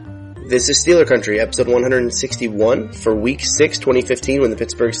This is Steeler Country, episode 161 for Week 6, 2015, when the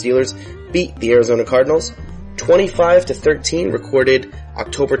Pittsburgh Steelers beat the Arizona Cardinals 25-13, recorded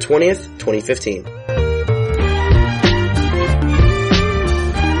October 20th, 2015.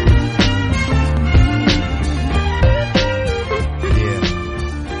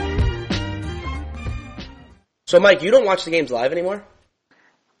 So, Mike, you don't watch the games live anymore?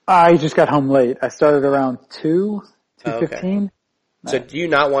 I just got home late. I started around 2:15. Okay. So do you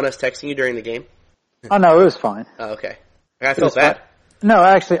not want us texting you during the game? Oh, no, it was fine. Oh, okay. I felt bad. Fine. No,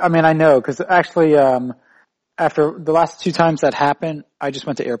 actually, I know, because actually, after the last 2 times that happened, I just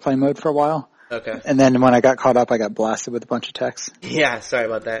went to airplane mode for a while. Okay. And then when I got caught up, I got blasted with a bunch of texts. Yeah, sorry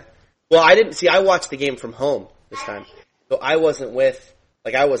about that. Well, I watched the game from home this time. So I wasn't with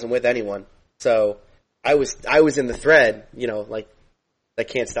anyone. So I was in the thread, I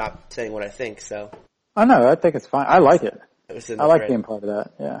can't stop saying what I think, so. Oh, no, I think it's fine. I like it. I like thread. being part of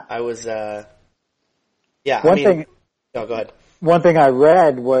that, yeah. I was, No, go ahead. One thing I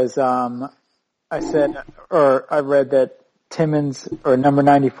read was, I read that Timmons, or number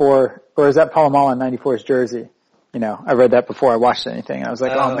 94, or is that Polamalu in 94's jersey? I read that before I watched anything, and I was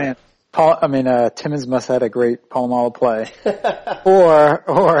like, oh man. Timmons must have had a great Polamalu play.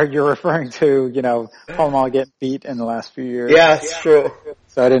 or you're referring to, Polamalu getting beat in the last few years. Yeah, it's true.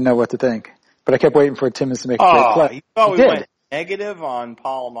 So I didn't know what to think. But I kept waiting for Timmons to make a great play. You thought we went negative on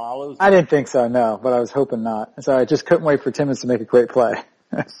Polamalu? I didn't think so, no, but I was hoping not. So I just couldn't wait for Timmons to make a great play.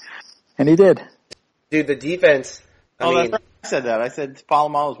 And he did. Dude, the defense, that's right. I said that. I said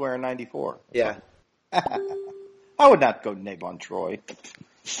Polamalu's wearing 94. Yeah. I would not go neg on Troy.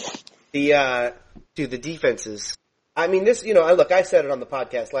 The defenses. I said it on the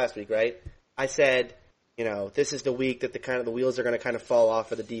podcast last week, right? I said, this is the week that the wheels are going to kind of fall off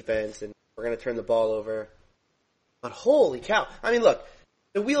for the defense, and we're going to turn the ball over. But holy cow! Look,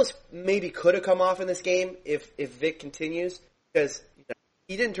 the wheels maybe could have come off in this game if Vic continues, because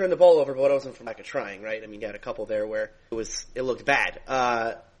he didn't turn the ball over, but it wasn't from lack of trying, right? He had a couple there where it looked bad.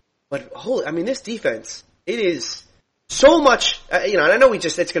 But this defense, it is so much, and I know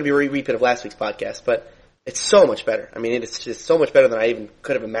it's going to be a repeat of last week's podcast, but it's so much better. It's just so much better than I even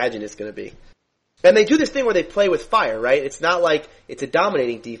could have imagined it's going to be. And they do this thing where they play with fire, right? It's not like it's a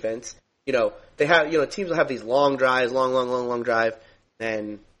dominating defense. They have, teams will have these long drives, long drive,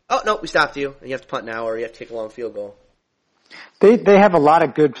 and, oh, no, we stopped you, and you have to punt now, or you have to take a long field goal. They have a lot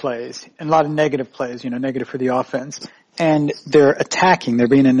of good plays and a lot of negative plays, negative for the offense. And they're attacking. They're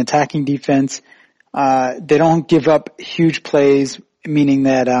being an attacking defense. They don't give up huge plays, meaning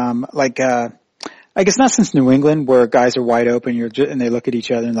that, I guess not since New England where guys are wide open and they look at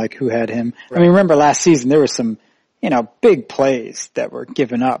each other and like, who had him? Right. Remember last season there were some, big plays that were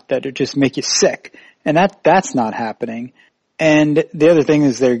given up that would just make you sick. And that's not happening. And the other thing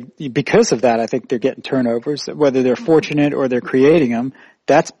is because of that, I think they're getting turnovers, whether they're fortunate or they're creating them.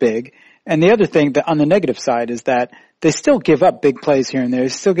 That's big. And the other thing that on the negative side is that they still give up big plays here and there. They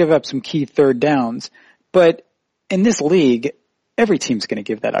still give up some key third downs. But in this league, every team's going to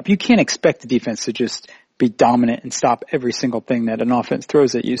give that up. You can't expect the defense to just be dominant and stop every single thing that an offense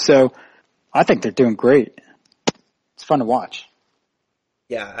throws at you. So I think they're doing great. It's fun to watch.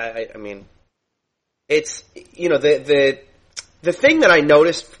 Yeah, it's, the thing that I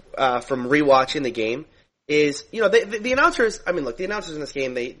noticed from rewatching the game is, the announcers, the announcers in this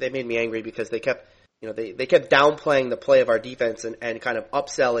game, they made me angry because they kept, they kept downplaying the play of our defense and kind of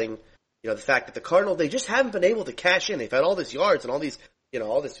upselling, the fact that the Cardinals, they just haven't been able to cash in. They've had all these yards and all these,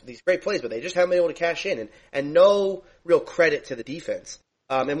 these great plays, but they just haven't been able to cash in and no real credit to the defense.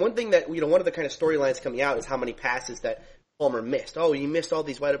 And one thing that, one of the kind of storylines coming out is how many passes that Palmer missed. Oh, he missed all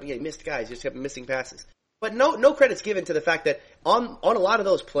these wide open, he missed guys, he just kept missing passes. But no credit's given to the fact that on a lot of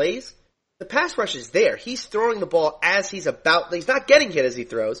those plays, the pass rush is there. He's throwing the ball as he's not getting hit as he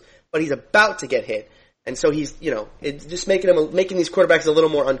throws, but he's about to get hit. And so he's, it's just making these quarterbacks a little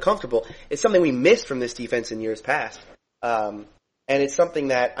more uncomfortable. It's something we missed from this defense in years past. And it's something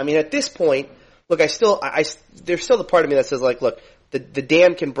that, at this point, look, there's still the part of me that says, like, look, the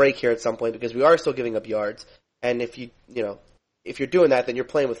dam can break here at some point because we are still giving up yards. And if you're doing that, then you're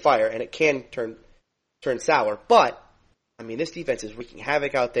playing with fire and it can turn sour. But, this defense is wreaking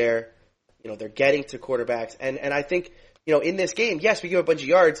havoc out there. They're getting to quarterbacks. And I think, in this game, yes, we give a bunch of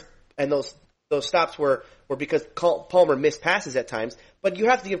yards and those stops were because Palmer missed passes at times, but you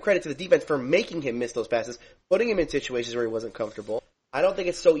have to give credit to the defense for making him miss those passes, putting him in situations where he wasn't comfortable. I don't think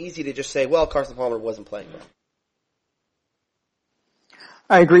it's so easy to just say, well, Carson Palmer wasn't playing well.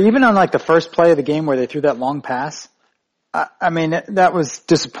 I agree. Even on the first play of the game where they threw that long pass, that was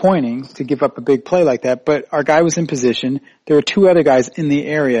disappointing to give up a big play like that, but our guy was in position. There were 2 other guys in the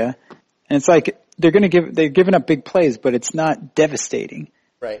area, And it's like they're giving up big plays, but it's not devastating.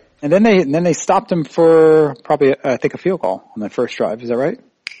 Right. And then they stopped him for probably, I think, a field goal on that first drive. Is that right?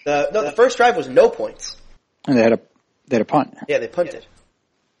 The first drive was no points. And they had a punt. Yeah, they punted.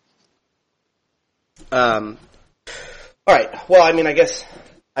 All right. Well, I mean, I guess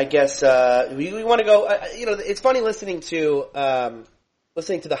we want to go. It's funny listening to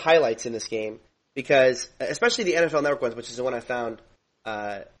the highlights in this game because, especially the NFL Network ones, which is the one I found,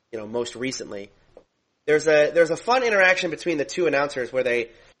 most recently. There's a fun interaction between the two announcers where they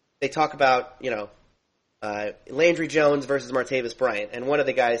talk about Landry Jones versus Martavis Bryant, and one of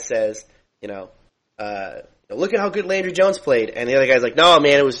the guys says, look at how good Landry Jones played, and the other guy's like, no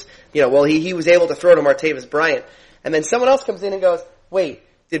man, it was he was able to throw to Martavis Bryant, and then someone else comes in and goes, wait,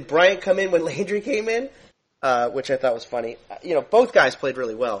 did Bryant come in when Landry came in? Which I thought was funny. Both guys played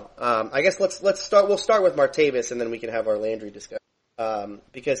really well. I guess let's start. We'll start with Martavis, and then we can have our Landry discussion.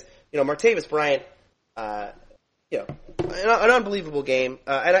 Because Martavis Bryant, an unbelievable game.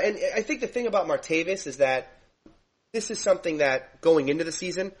 And I think the thing about Martavis is that this is something that going into the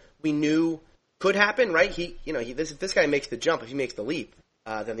season we knew could happen, right? If this guy makes the jump, if he makes the leap,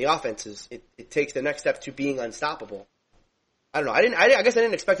 then the offense it takes the next step to being unstoppable. I don't know. I guess I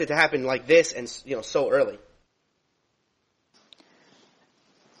didn't expect it to happen like this and so early.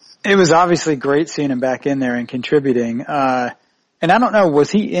 It was obviously great seeing him back in there and contributing. And I don't know,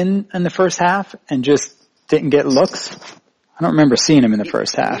 was he in the first half and just didn't get looks? I don't remember seeing him in the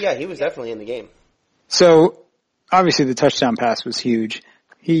first half. Yeah, he was definitely in the game. So obviously the touchdown pass was huge.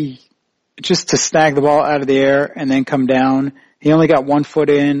 He just to snag the ball out of the air and then come down. He only got 1 foot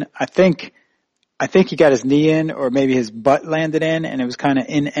in. I think he got his knee in or maybe his butt landed in and it was kind of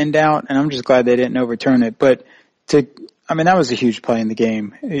in and out. And I'm just glad they didn't overturn it. But that was a huge play in the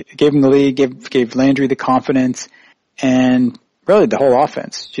game. It gave him the lead, gave Landry the confidence, and really the whole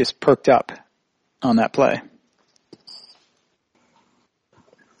offense just perked up on that play.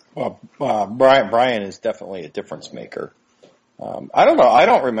 Well, Brian is definitely a difference maker. I don't know. I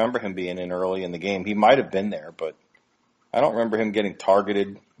don't remember him being in early in the game. He might have been there, but I don't remember him getting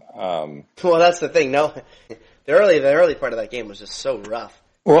targeted. Well, that's the thing. No, the early part of that game was just so rough.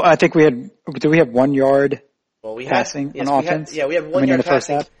 Well, I think we have 1 yard passing on offense? We had 1 yard in the first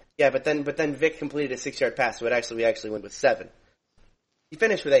passing. half? Yeah, but then Vic completed a 6-yard pass, so we actually went with 7. He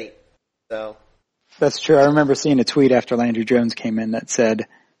finished with 8. So that's true. I remember seeing a tweet after Landry Jones came in that said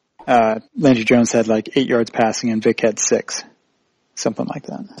Landry Jones had like 8 yards passing and Vic had 6. Something like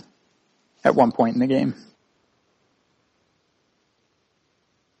that. At one point in the game.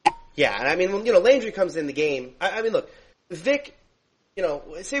 Yeah, and I mean, when Landry comes in the game, I mean, look, Vic,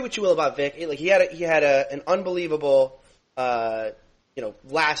 say what you will about Vic, like he had an unbelievable,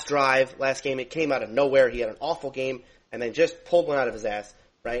 last game. It came out of nowhere. He had an awful game, and then just pulled one out of his ass,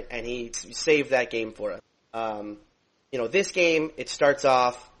 right? And he saved that game for us. This game, it starts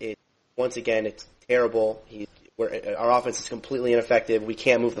off. Once again, it's terrible. Our offense is completely ineffective. We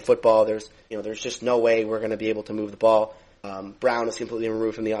can't move the football. There's just no way we're going to be able to move the ball. Brown is completely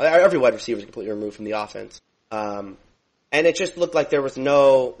removed from every wide receiver is completely removed from the offense. And it just looked like there's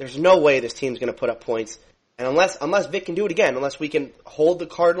no way this team's going to put up points. And unless Vic can do it again, unless we can hold the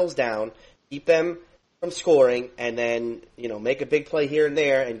Cardinals down, keep them from scoring, and then, make a big play here and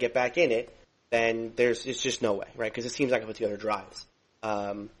there and get back in it, then it's just no way, right? Because this team's not going to put together drives.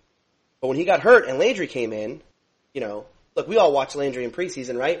 But when he got hurt and Landry came in, look, we all watched Landry in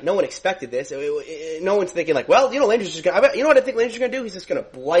preseason, right? No one expected this. No one's thinking like, well, Landry's just going to, what I think Landry's going to do? He's just going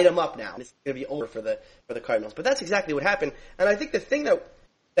to light them up now. It's going to be over for the Cardinals. But that's exactly what happened. And I think the thing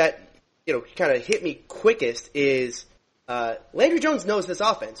that kind of hit me quickest is, Landry Jones knows this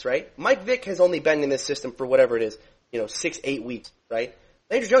offense, right? Mike Vick has only been in this system for whatever it is, 6-8 weeks, right?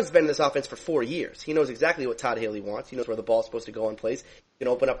 Landry Jones has been in this offense for 4 years. He knows exactly what Todd Haley wants. He knows where the ball's supposed to go in plays. He can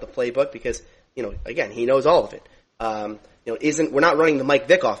open up the playbook because, again, he knows all of it. We're not running the Mike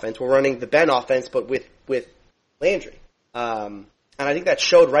Vick offense. We're running the Ben offense, but with Landry. And I think that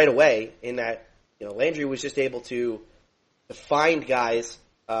showed right away in that, Landry was just able to find guys,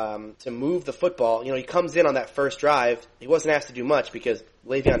 to move the football. He comes in on that first drive. He wasn't asked to do much because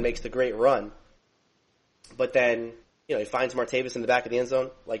Le'Veon makes the great run. But then, he finds Martavis in the back of the end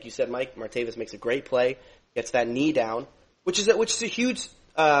zone. Like you said, Mike, Martavis makes a great play, gets that knee down, which is a huge,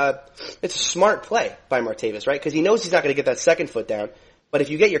 it's a smart play by Martavis, right? Because he knows he's not going to get that second foot down. But if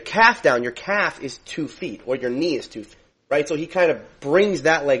you get your calf down, your calf is 2 feet, or your knee is 2 feet, right? So he kind of brings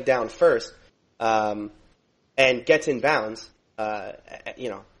that leg down first, and gets in bounds,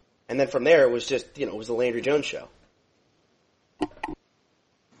 and then from there it was just, it was the Landry Jones show.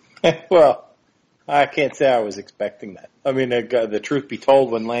 Well, I can't say I was expecting that. I mean, the truth be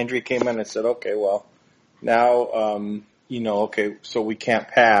told, when Landry came in, I said, okay, well, now, okay, so we can't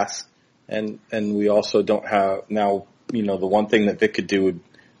pass, and we also don't have, now, the one thing that Vic could do would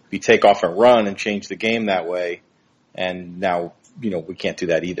be take off and run and change the game that way, and now, we can't do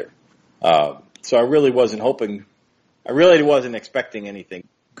that either. So I really wasn't expecting anything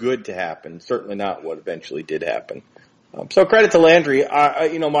good to happen, certainly not what eventually did happen. So credit to Landry.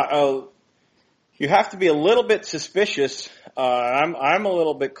 You have to be a little bit suspicious. I'm a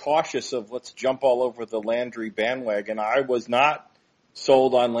little bit cautious of let's jump all over the Landry bandwagon. I was not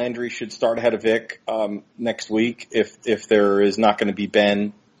sold on Landry should start ahead of Vic next week if there is not going to be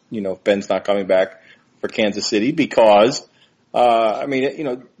Ben. If Ben's not coming back for Kansas City, because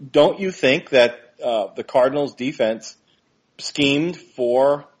don't you think that the Cardinals defense schemed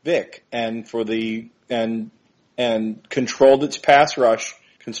for Vic and controlled its pass rush,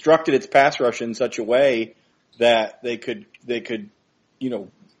 constructed its pass rush in such a way that they could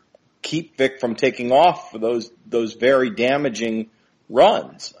keep Vic from taking off for those very damaging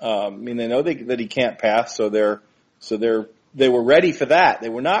runs. They know that he can't pass, so they were ready for that. They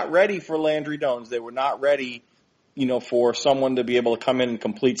were not ready for Landry Jones. They were not ready, for someone to be able to come in and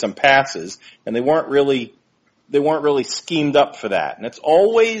complete some passes, and they weren't really schemed up for that. And it's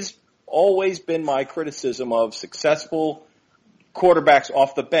always been my criticism of successful quarterbacks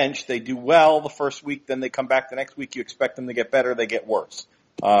off the bench. They do well the first week, then they come back the next week. You expect them to get better, they get worse.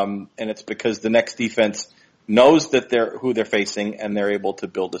 And it's because the next defense knows that who they're facing, and they're able to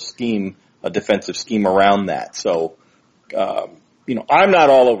build a defensive scheme around that. So, I'm not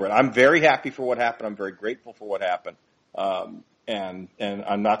all over it. I'm very happy for what happened. I'm very grateful for what happened. And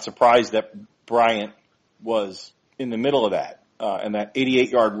I'm not surprised that Bryant was in the middle of that. And that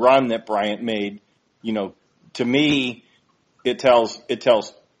 88-yard run that Bryant made, to me, it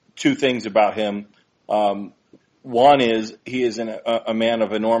tells two things about him. One is he is a man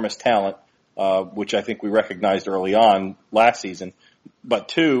of enormous talent, which I think we recognized early on last season. But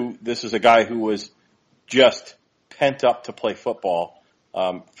two, this is a guy who was just pent up to play football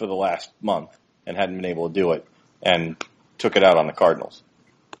for the last month and hadn't been able to do it, and took it out on the Cardinals.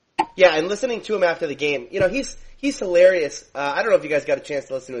 Yeah, and listening to him after the game, he's hilarious. I don't know if you guys got a chance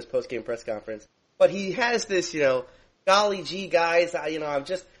to listen to his post-game press conference, but he has this, golly gee, guys,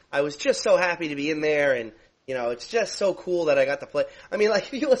 I was just so happy to be in there, and it's just so cool that I got to play. I mean,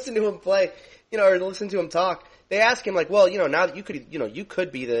 like, if you listen to him play, or listen to him talk, they ask him, like, well, now that you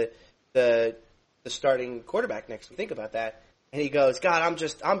could be the starting quarterback next week. Think about that. And he goes, God, I'm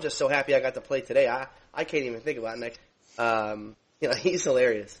just so happy I got to play today. I can't even think about it next. He's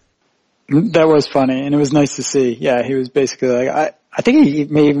hilarious. That was funny, and it was nice to see. Yeah, he was basically like, I think he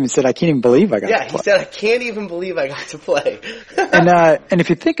may even said, I can't even believe I got to play. Yeah, he said, I can't even believe I got to play. And if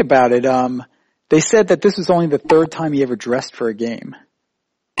you think about it, they said that this was only the third time he ever dressed for a game.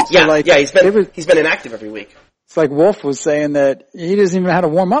 So he's been inactive every week. It's like Wolf was saying that he doesn't even know how to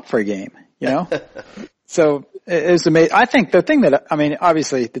warm up for a game, So it was amazing. I think the thing that,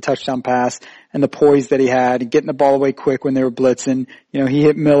 obviously the touchdown pass and the poise that he had, getting the ball away quick when they were blitzing, he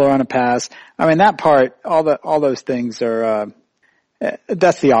hit Miller on a pass. That part, all those things are,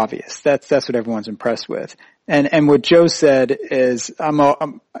 that's the obvious. That's what everyone's impressed with. And what Joe said is,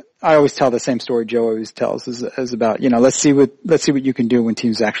 I always tell the same story Joe always tells is about, let's see what you can do when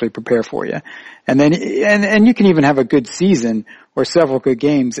teams actually prepare for you. And then, and you can even have a good season or several good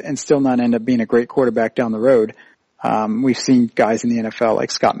games and still not end up being a great quarterback down the road. We've seen guys in the NFL like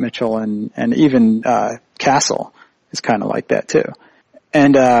Scott Mitchell and even, Castle is kind of like that too.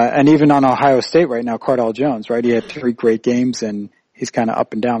 And even on Ohio State right now, Cardale Jones, right? He had 3 great games and he's kind of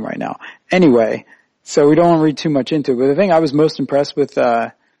up and down right now. Anyway, so we don't want to read too much into it, but the thing I was most impressed with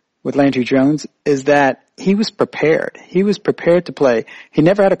Landry Jones is that he was prepared. He was prepared to play. He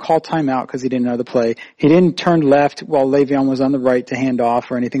never had to call timeout because he didn't know the play. He didn't turn left while Le'Veon was on the right to hand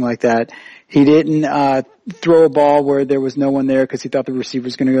off or anything like that. He didn't throw a ball where there was no one there because he thought the receiver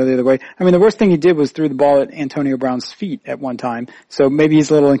was going to go the other way. The worst thing he did was threw the ball at Antonio Brown's feet at one time. So maybe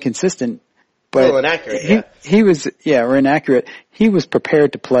he's a little inconsistent. But a little inaccurate, he was inaccurate. He was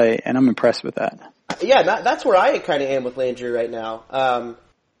prepared to play, and I'm impressed with that. Yeah, that's where I kind of am with Landry right now.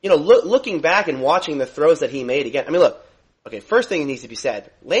 Looking back and watching the throws that he made again. First thing that needs to be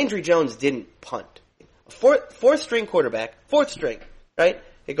said, Landry Jones didn't punt. Fourth string quarterback, right?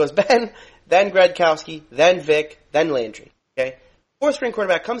 It goes Ben, then Gradkowski, then Vic, then Landry. Okay? Fourth string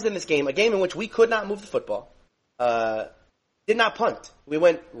quarterback comes in this game, a game in which we could not move the football. Did not punt. We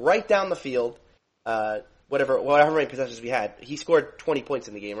went right down the field, whatever many possessions we had. He scored 20 points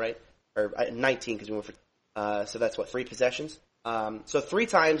in the game, right? Or 19 because we went for, so that's 3 possessions? So 3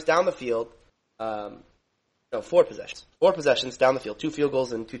 times down the field, No, 4 possessions. 4 possessions down the field, 2 field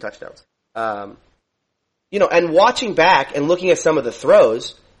goals and 2 touchdowns. And watching back and looking at some of the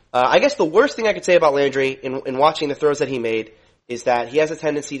throws, I guess the worst thing I could say about Landry in watching the throws that he made is that he has a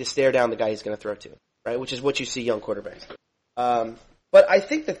tendency to stare down the guy he's going to throw to, right? Which is what you see young quarterbacks. But I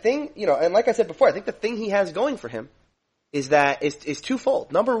think the thing, and like I said before, I think the thing he has going for him is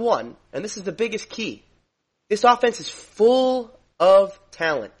twofold. Number one, and this is the biggest key, this offense is full of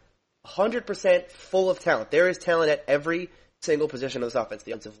talent. 100% full of talent. There is talent at every single position of this offense.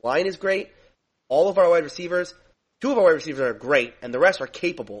 The offensive line is great. All of our wide receivers, 2 of our wide receivers are great, and the rest are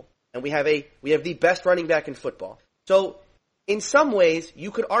capable. And we have the best running back in football. So, in some ways,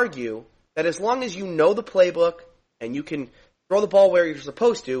 you could argue that as long as you know the playbook and you can throw the ball where you're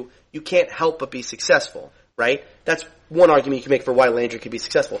supposed to, you can't help but be successful, right? That's one argument you can make for why Landry could be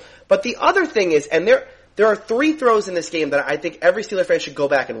successful. But the other thing is, and there are 3 throws in this game that I think every Steeler fan should go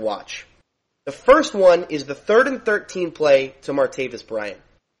back and watch. The first one is the 3rd and 13 play to Martavis Bryant.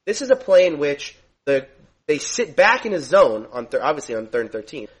 This is a play in which they sit back in a zone obviously on 3rd and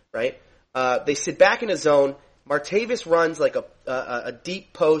 13, right? They sit back in a zone. Martavis runs like a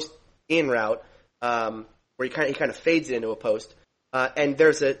deep post in route where he kind of fades it into a post, and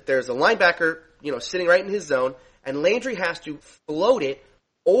there's a linebacker sitting right in his zone, and Landry has to float it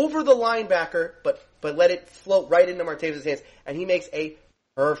over the linebacker, but let it float right into Martavis' hands, and he makes a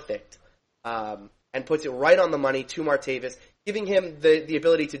perfect and puts it right on the money to Martavis, giving him the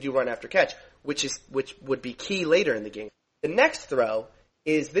ability to do run after catch, which would be key later in the game. The next throw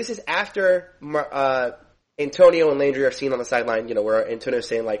is after Antonio and Landry are seen on the sideline, where Antonio's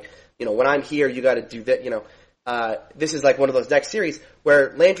saying when I'm here, you got to do that, this is like one of those next series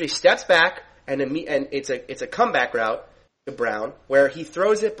where Landry steps back and it's a comeback route to Brown where he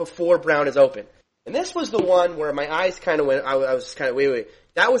throws it before Brown is open. And this was the one where my eyes kind of went, I was kind of, wait.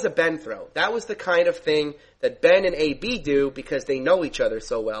 That was a Ben throw. That was the kind of thing that Ben and AB do because they know each other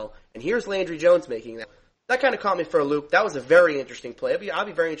so well. And here's Landry Jones making that. That kind of caught me for a loop. That was a very interesting play. I'll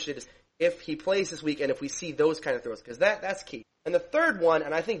be very interested if he plays this week and if we see those kind of throws because that's key. And the third one,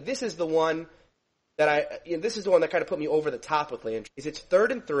 and I think this is the one that kind of put me over the top with Landry, is it's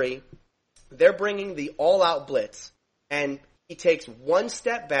 3rd and 3. They're bringing the all-out blitz, and he takes one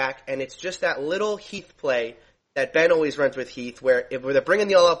step back, and it's just that little Heath play that Ben always runs with Heath, where they're bringing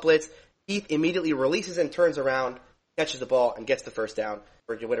the all-out blitz, Heath immediately releases and turns around, catches the ball, and gets the first down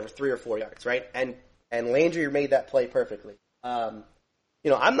for 3 or 4 yards, right? And Landry made that play perfectly. I'm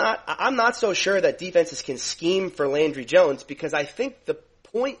not so sure that defenses can scheme for Landry Jones because I think the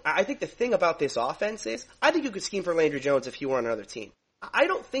thing about this offense is I think you could scheme for Landry Jones if he were on another team. I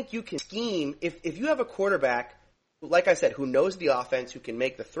don't think you can scheme if you have a quarterback, like I said, who knows the offense, who can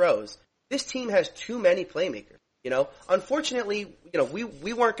make the throws. This team has too many playmakers. Unfortunately,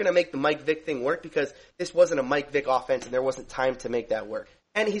 we weren't going to make the Mike Vick thing work because this wasn't a Mike Vick offense and there wasn't time to make that work.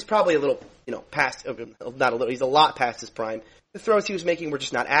 And he's probably a little, past, not a little, he's a lot past his prime. The throws he was making were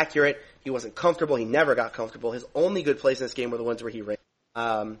just not accurate. He wasn't comfortable. He never got comfortable. His only good plays in this game were the ones where he ran.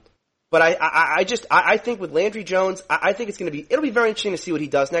 But I think with Landry Jones, I think it'll be very interesting to see what he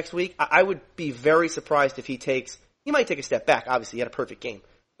does next week. I would be very surprised if he might take a step back. Obviously, he had a perfect game.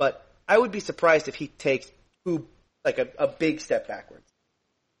 But I would be surprised if he takes a big step backwards.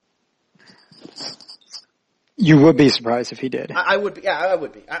 You would be surprised if he did. I would be. Yeah, I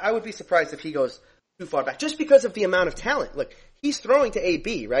would be. I would be surprised if he goes too far back, just because of the amount of talent. Look, he's throwing to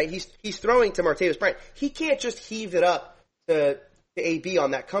AB, right? He's throwing to Martavis Bryant. He can't just heave it up to AB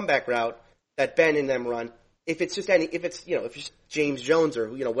on that comeback route that Ben and them run. If it's James Jones or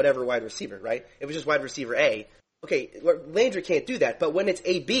whatever wide receiver, right? If it's just wide receiver A, okay, Landry can't do that. But when it's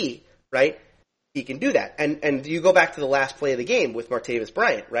AB, right, he can do that. And you go back to the last play of the game with Martavis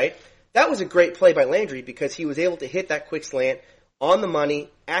Bryant, right? That was a great play by Landry because he was able to hit that quick slant on the money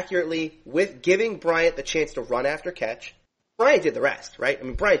accurately with giving Bryant the chance to run after catch. Bryant did the rest, right? I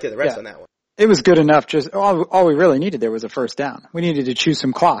mean, Bryant did the rest on that one. It was good enough. Just all we really needed there was a first down. We needed to chew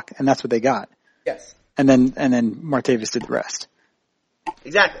some clock, and that's what they got. Yes. And then Martavis did the rest.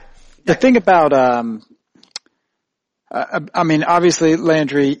 Exactly. The thing about, obviously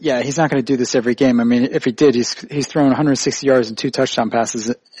Landry, he's not going to do this every game. I mean, if he did, he's thrown 160 yards and 2 touchdown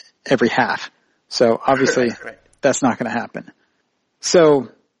passes every half. So obviously that's not going to happen. So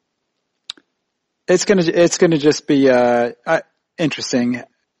it's going to just be interesting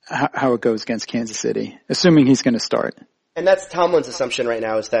how it goes against Kansas City, assuming he's going to start. And that's Tomlin's assumption right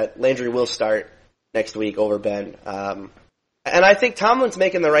now is that Landry will start next week over Ben. And I think Tomlin's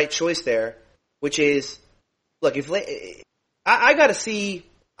making the right choice there, which is, look, I got to see,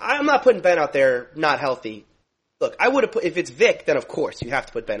 I'm not putting Ben out there not healthy. Look, I would have put, if it's Vic, then of course you have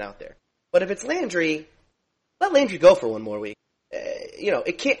to put Ben out there. But if it's Landry, let Landry go for one more week.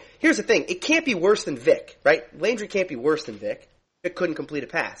 It can't. Here's the thing: it can't be worse than Vic, right? Landry can't be worse than Vic. Vic couldn't complete a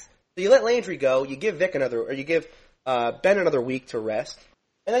pass, so you let Landry go. You give Ben another week to rest,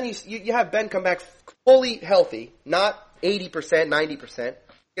 and then you have Ben come back fully healthy, not 80%, 90%.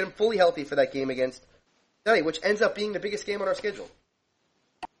 Get him fully healthy for that game against Cincinnati, which ends up being the biggest game on our schedule.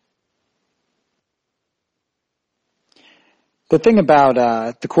 The thing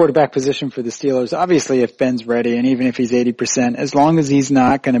about the quarterback position for the Steelers, obviously if Ben's ready and even if he's 80%, as long as he's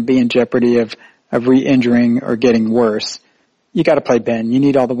not going to be in jeopardy of re-injuring or getting worse, you got to play Ben. You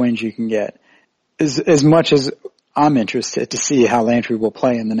need all the wins you can get. As much as I'm interested to see how Landry will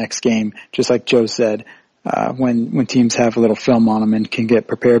play in the next game, just like Joe said, when teams have a little film on him and can get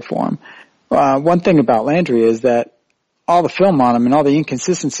prepared for him. One thing about Landry is that all the film on him and all the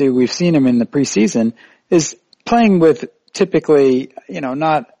inconsistency we've seen him in the preseason is playing with typically,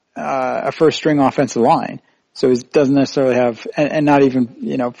 not a first string offensive line. So he doesn't necessarily have, and not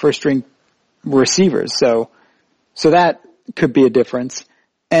even, first string receivers. So that could be a difference.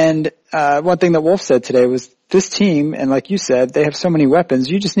 And one thing that Wolf said today was this team, and like you said, they have so many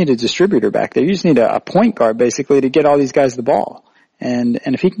weapons, you just need a distributor back there. You just need a point guard basically to get all these guys the ball. And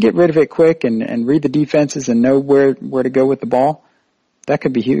if he can get rid of it quick and read the defenses and know where to go with the ball, that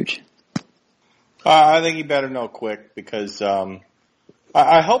could be huge. I think he better know quick because I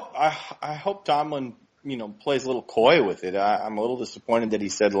hope Tomlin plays a little coy with it. I'm a little disappointed that he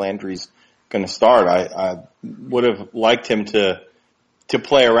said Landry's going to start. I would have liked him to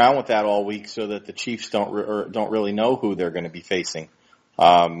play around with that all week so that the Chiefs don't really know who they're going to be facing.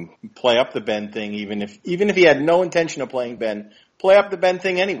 Play up the Ben thing, even if he had no intention of playing Ben, play up the Ben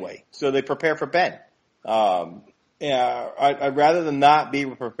thing anyway, so they prepare for Ben. I'd rather than not be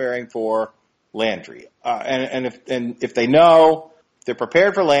preparing for Landry. And if they know, if they're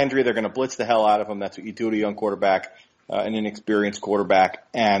prepared for Landry, they're going to blitz the hell out of him. That's what you do to a young quarterback, an inexperienced quarterback,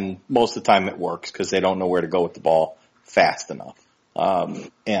 and most of the time it works because they don't know where to go with the ball fast enough. I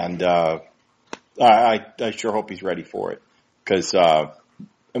sure hope he's ready for it because, I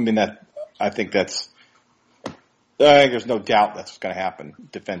think there's no doubt that's what's going to happen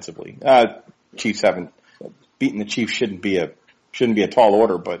defensively. Chiefs haven't beaten the Chiefs shouldn't be a tall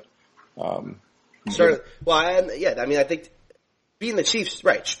order, but, Certainly. Well, I think beating the Chiefs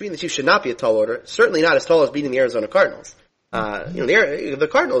should not be a tall order. Certainly not as tall as beating the Arizona Cardinals. The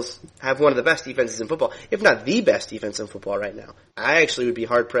Cardinals have one of the best defenses in football, if not the best defense in football right now. I actually would be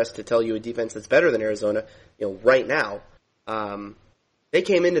hard pressed to tell you a defense that's better than Arizona, right now. They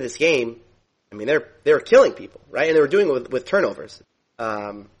came into this game, they were killing people, right? And they were doing it with turnovers.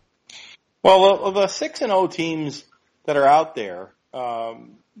 Well, the 6-0 teams that are out there,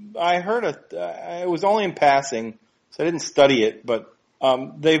 I heard it was only in passing, so I didn't study it, but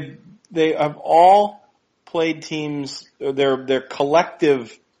they have all played teams. Their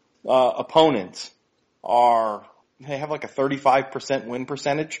collective opponents they have like a 35% win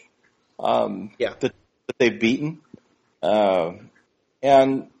percentage. That they've beaten, and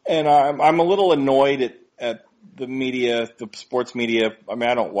I'm a little annoyed at the media, the sports media. I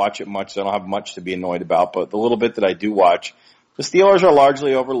don't watch it much, so I don't have much to be annoyed about. But the little bit that I do watch, the Steelers are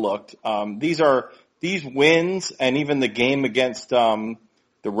largely overlooked. These wins and even the game against the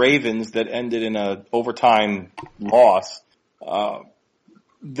Ravens that ended in a overtime loss.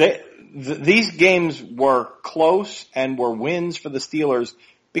 These games were close and were wins for the Steelers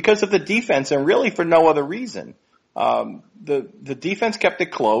because of the defense and really for no other reason. The defense kept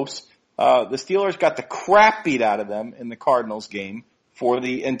it close. The Steelers got the crap beat out of them in the Cardinals game for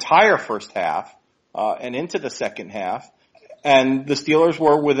the entire first half and into the second half. And the Steelers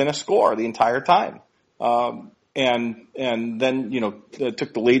were within a score the entire time. And then, they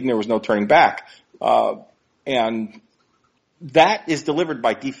took the lead and there was no turning back. And that is delivered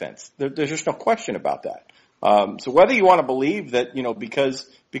by defense. There's just no question about that. So whether you want to believe that,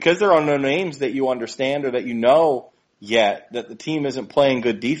 because there are no names that you understand or that you know yet that the team isn't playing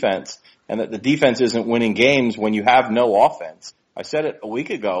good defense and that the defense isn't winning games when you have no offense. I said it a week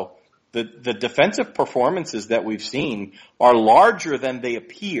ago. The defensive performances that we've seen are larger than they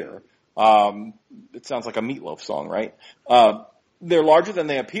appear. It sounds like a Meatloaf song, right? They're larger than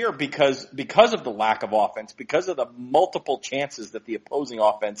they appear because of the lack of offense, because of the multiple chances that the opposing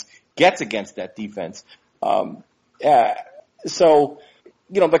offense gets against that defense. So,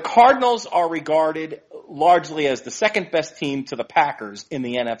 the Cardinals are regarded largely as the second best team to the Packers in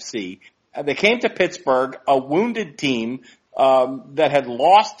the NFC. They came to Pittsburgh, a wounded team, that had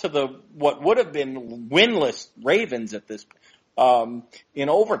lost to what would have been winless Ravens at this, in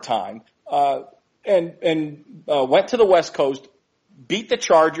overtime, and went to the West Coast, beat the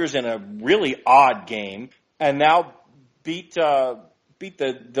Chargers in a really odd game, and now beat the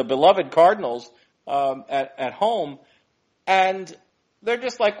beloved Cardinals at home, and they're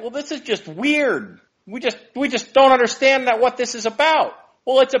just like, well, this is just weird. We just don't understand what this is about.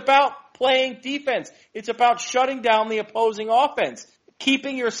 Well, it's about playing defense. It's about shutting down the opposing offense,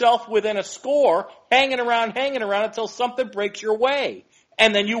 keeping yourself within a score, hanging around until something breaks your way,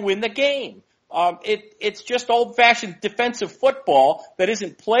 and then you win the game. It's just old-fashioned defensive football that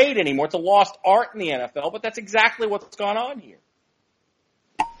isn't played anymore. It's a lost art in the NFL, but that's exactly what's gone on here.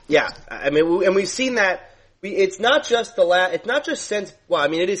 Yeah, I mean, and we've seen that. It's not just it's not just since. Well, I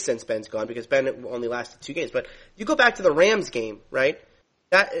mean, it is since Ben's gone because Ben only lasted 2 games. But you go back to the Rams game, right?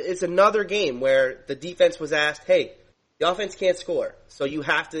 That is another game where the defense was asked, "Hey, the offense can't score, so you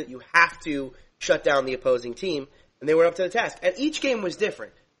have to shut down the opposing team," and they were up to the task. And each game was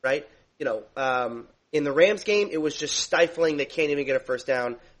different, right? You know, in the Rams game, it was just stifling. They can't even get a first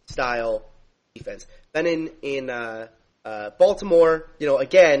down style defense. Then in Baltimore, you know,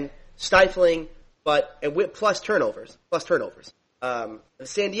 again, stifling, but plus turnovers.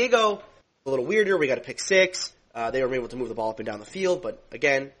 San Diego, a little weirder. We got a pick 6. They were able to move the ball up and down the field, but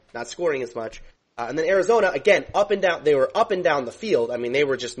again, not scoring as much. And then Arizona, again, up and down. They were up and down the field. I mean, they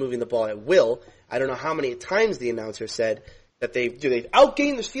were just moving the ball at will. I don't know how many times the announcer said that they've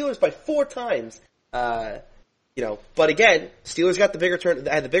outgained the Steelers by 4 times. You know, but again, Steelers got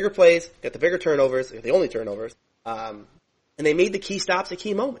had the bigger plays, got the bigger turnovers, the only turnovers, and they made the key stops at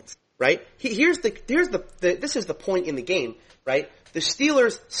key moments, right? This is the point in the game, right? The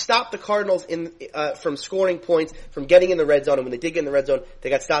Steelers stopped the Cardinals from scoring points, from getting in the red zone, and when they did get in the red zone,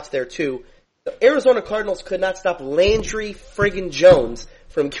 they got stops there too. The Arizona Cardinals could not stop Landry friggin' Jones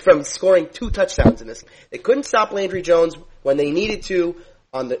from scoring 2 touchdowns in this. They couldn't stop Landry Jones when they needed to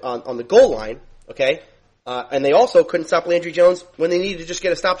on the goal line, okay? And they also couldn't stop Landry Jones when they needed to just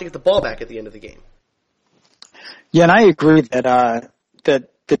get a stop to get the ball back at the end of the game. Yeah, and I agree that that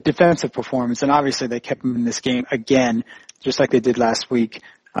the defensive performance, and obviously they kept them in this game again, just like they did last week.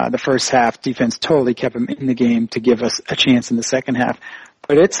 The first half defense totally kept them in the game to give us a chance in the second half.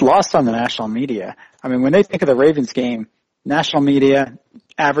 But it's lost on the national media. I mean, when they think of the Ravens game, national media,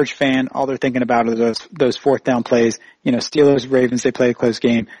 average fan, all they're thinking about are those fourth down plays. You know, Steelers, Ravens, they play a close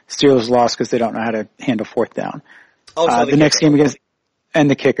game. Steelers lost because they don't know how to handle fourth down. The next game and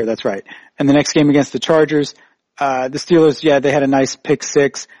the kicker, that's right. And the next game against the Chargers, the Steelers, yeah, they had a nice pick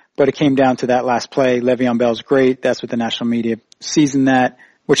 6, but it came down to that last play. Le'Veon Bell's great. That's what the national media sees in that,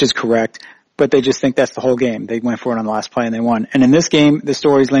 which is correct. But they just think that's the whole game. They went for it on the last play and they won. And in this game, the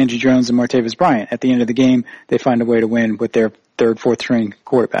story is Landry Jones and Martavis Bryant. At the end of the game, they find a way to win with their third, fourth string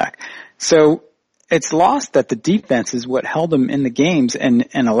quarterback. So it's lost that the defense is what held them in the games and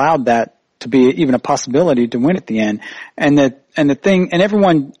allowed that to be even a possibility to win at the end. And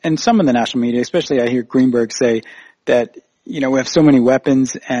everyone, and some of the national media, especially I hear Greenberg say that, you know, we have so many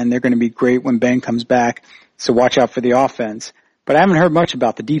weapons and they're going to be great when Ben comes back. So watch out for the offense. But I haven't heard much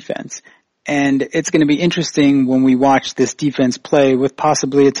about the defense. And it's going to be interesting when we watch this defense play with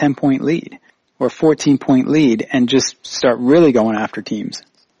possibly a 10-point lead or a 14-point lead and just start really going after teams.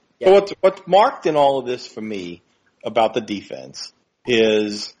 Yeah. So what's marked in all of this for me about the defense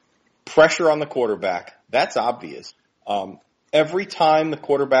is pressure on the quarterback. That's obvious. Every time the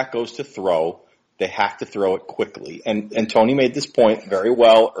quarterback goes to throw, they have to throw it quickly. And Tony made this point very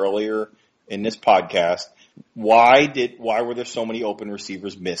well earlier in this podcast. Why were there so many open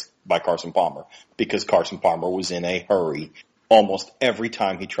receivers missed by Carson Palmer? Because Carson Palmer was in a hurry. Almost every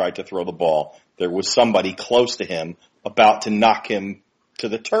time he tried to throw the ball, there was somebody close to him about to knock him to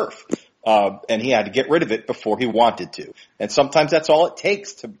the turf. And he had to get rid of it before he wanted to. And sometimes that's all it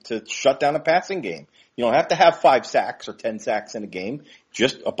takes to shut down a passing game. You don't have to have 5 sacks or 10 sacks in a game.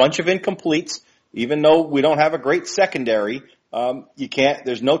 Just a bunch of incompletes. Even though we don't have a great secondary, you can't,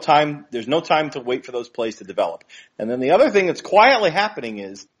 there's no time to wait for those plays to develop. And then the other thing that's quietly happening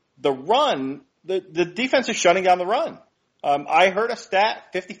is the run, the defense is shutting down the run. I heard a stat,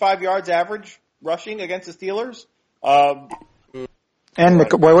 55 yards average rushing against the Steelers. And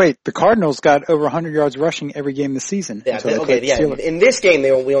the Cardinals got over 100 yards rushing every game this season. Yeah, in this game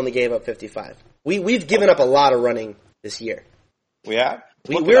we only gave up 55. We've given up a lot of running this year. We have?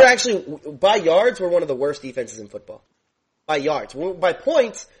 We're actually, by yards, we're one of the worst defenses in football. By yards. By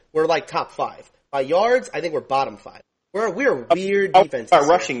points, we're like top 5. By yards, I think we're bottom 5. We're a weird defense.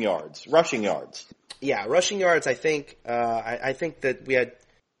 Rushing yards. Yeah, rushing yards, I think, I think that we had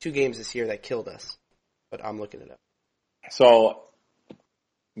 2 games this year that killed us. But I'm looking it up. So,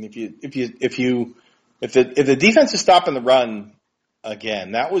 if the defense is stopping the run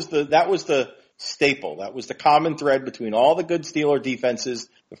again, that was the staple. That was the common thread between all the good Steeler defenses.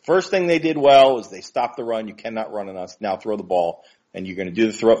 The first thing they did well is they stopped the run. You cannot run on us. Now throw the ball. And you're going to do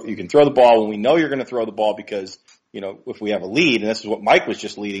the throw. You can throw the ball when we know you're going to throw the ball because, if we have a lead, and this is what Mike was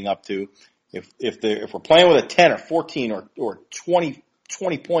just leading up to, if we're playing with a 10 or 14 or 20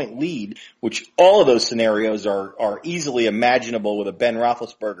 point lead, which all of those scenarios are easily imaginable with a Ben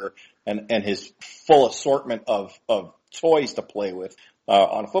Roethlisberger and his full assortment of toys to play with,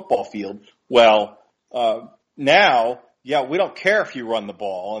 on a football field. Well, now, we don't care if you run the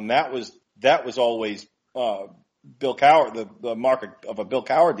ball, and that was always, Bill Cowher, the mark of a Bill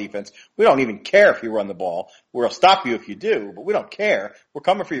Cowher defense. We don't even care if you run the ball. We'll stop you if you do, but we don't care. We're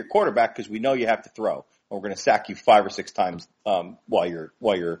coming for your quarterback because we know you have to throw. Or we're going to sack you 5 or 6 times while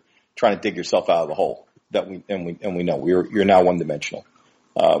you're trying to dig yourself out of the hole. We know you're now one dimensional.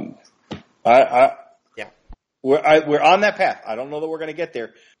 We're on that path. I don't know that we're going to get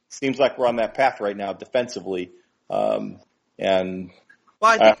there. Seems like we're on that path right now defensively. I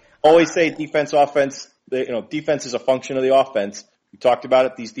always say defense, offense. Defense is a function of the offense. We talked about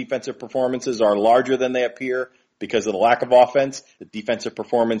it. These defensive performances are larger than they appear because of the lack of offense. The defensive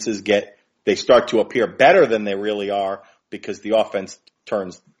performances they start to appear better than they really are because the offense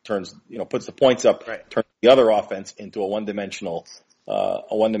puts the points up, right. Turns the other offense into a one-dimensional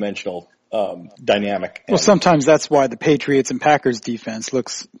dynamic. Well, sometimes that's why the Patriots and Packers defense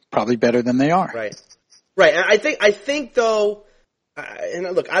looks probably better than they are. Right. And I think though,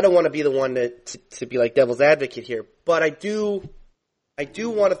 and look, I don't want to be the one to be like devil's advocate here, but I do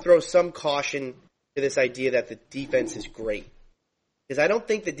want to throw some caution to this idea that the defense is great. Because I don't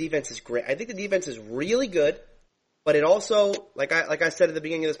think the defense is great. I think the defense is really good, but it also, like I said at the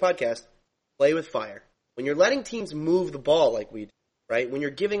beginning of this podcast, play with fire. When you're letting teams move the ball like we do, right? When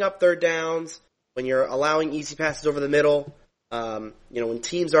you're giving up third downs, when you're allowing easy passes over the middle, when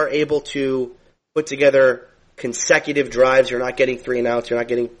teams are able to put together consecutive drives, you're not getting 3 and outs, you're not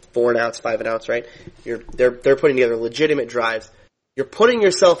getting 4 and outs, 5 and outs, right? They're putting together legitimate drives. You're putting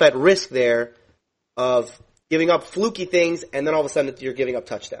yourself at risk there of giving up fluky things, and then all of a sudden you're giving up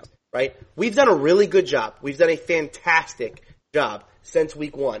touchdowns, right? We've done a really good job. We've done a fantastic job since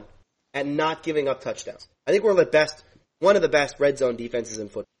week 1 at not giving up touchdowns. I think we're one of the best red zone defenses in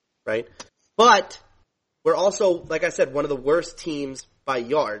football, right? But we're also, like I said, one of the worst teams by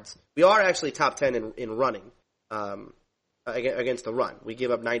yards. We are actually top 10 in running against the run. We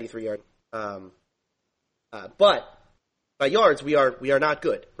give up 93 yards. But by yards, we are not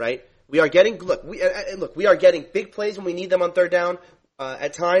good, right? We are getting we are getting big plays when we need them on third down.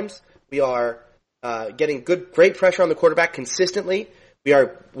 At times, we are getting great pressure on the quarterback consistently. We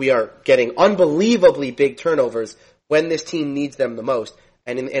are getting unbelievably big turnovers when this team needs them the most,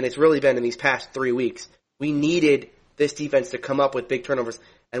 and it's really been in these past 3 weeks. We needed this defense to come up with big turnovers,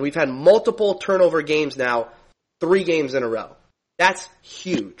 and we've had multiple turnover games now, 3 games in a row. That's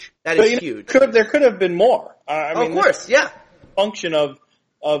huge. That is huge. There could have been more. Of course, yeah. Function of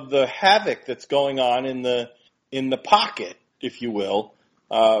the havoc that's going on in the pocket, if you will.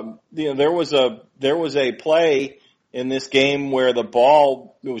 There was a play in this game where the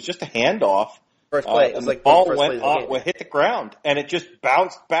ball, it was just a handoff. First play. And the ball hit the ground, and it just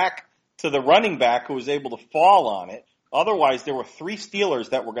bounced back to the running back who was able to fall on it. Otherwise, there were 3 Steelers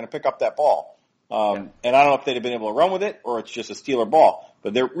that were going to pick up that ball. And I don't know if they'd have been able to run with it or it's just a Steeler ball.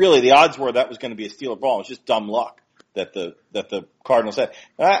 But the odds were that was going to be a Steeler ball. It was just dumb luck that the Cardinals had.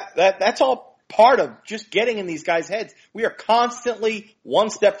 That's all part of just getting in these guys' heads. We are constantly one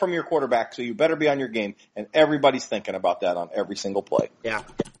step from your quarterback, so you better be on your game. And everybody's thinking about that on every single play. Yeah.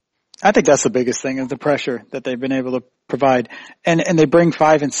 I think that's the biggest thing is the pressure that they've been able to provide. And they bring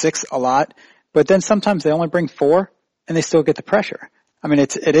 5 and 6 a lot, but then sometimes they only bring 4 and they still get the pressure. I mean,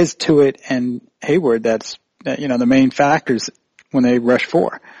 it is Tuitt and Hayward that's, the main factors when they rush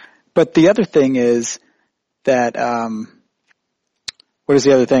 4. But the other thing is that, what is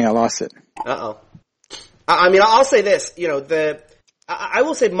the other thing? I lost it. Uh-oh. I mean, I'll say this, I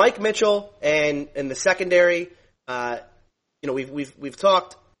will say Mike Mitchell and the secondary, we've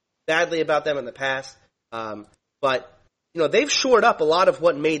talked badly about them in the past, but they've shored up a lot of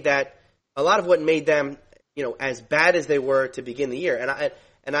what made them as bad as they were to begin the year.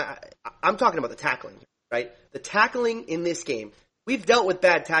 And I'm talking about the tackling, right? The tackling in this game. We've dealt with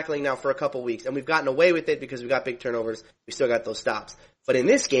bad tackling now for a couple weeks, and we've gotten away with it because we got big turnovers. We still got those stops. But in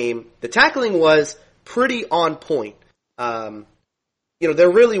this game, the tackling was pretty on point. There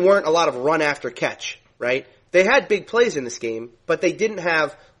really weren't a lot of run after catch, right? They had big plays in this game, but they didn't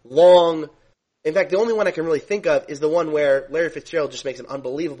have long. In fact, the only one I can really think of is the one where Larry Fitzgerald just makes an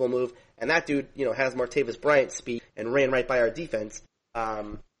unbelievable move, and that dude, has Martavis Bryant speed and ran right by our defense.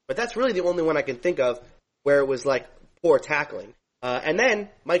 But but that's really the only one I can think of where it was like poor tackling. And then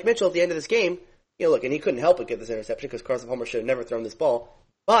Mike Mitchell at the end of this game, look, and he couldn't help but get this interception because Carson Palmer should have never thrown this ball,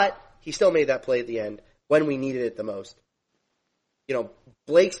 but he still made that play at the end when we needed it the most.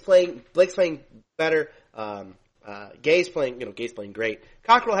 Blake's playing better. Gay's playing great.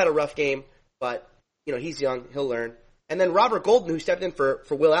 Cockrell had a rough game, but he's young, he'll learn. And then Robert Golden, who stepped in for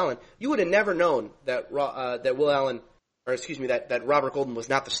Will Allen, you would have never known that that Robert Golden was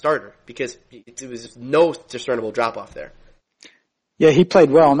not the starter because it was no discernible drop off there. Yeah, he played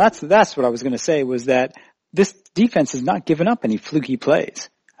well, and that's what I was going to say was that this defense has not given up any fluky plays.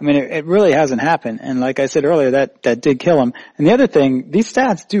 I mean, it really hasn't happened, and like I said earlier, that did kill him. And the other thing, these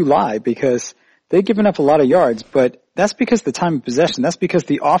stats do lie because they've given up a lot of yards, but that's because the time of possession. That's because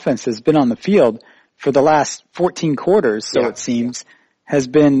the offense has been on the field for the last 14 quarters, so it seems, has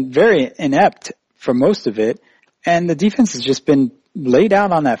been very inept for most of it, and the defense has just been laid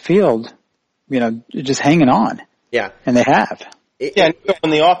out on that field, just hanging on. Yeah. And they have.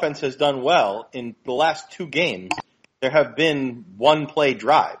 When the offense has done well, in the last 2 games, there have been one-play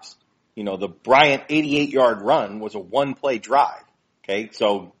drives. The Bryant 88-yard run was a one-play drive. Okay,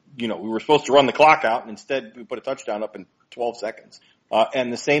 so, we were supposed to run the clock out, and instead we put a touchdown up in 12 seconds.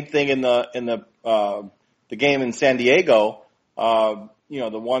 And the same thing in the game in San Diego,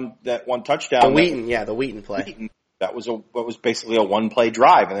 that one touchdown. The Wheaton play. That was basically a one-play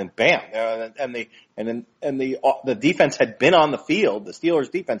drive, and then bam, and the defense had been on the field. The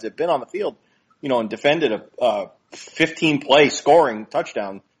Steelers' defense had been on the field, and defended a 15-play scoring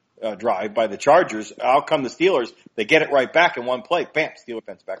touchdown drive by the Chargers. Out come the Steelers. They get it right back in one play. Bam, Steelers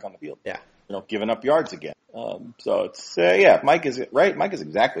defense back on the field. Yeah, giving up yards again. So it's Mike is right. Mike is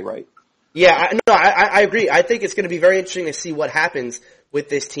exactly right. Yeah, I agree. I think it's going to be very interesting to see what happens with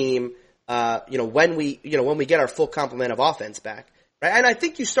this team. When we get our full complement of offense back, right? And I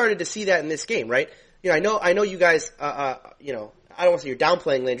think you started to see that in this game, right? I know you guys, I don't want to say you're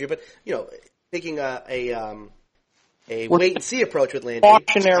downplaying Landry, but taking a wait and see approach with Landry.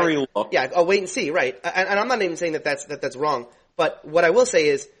 Cautionary look. Yeah, a wait and see, right? And I'm not even saying that's wrong, but what I will say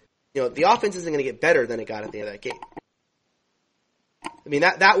is, the offense isn't going to get better than it got at the end of that game. I mean,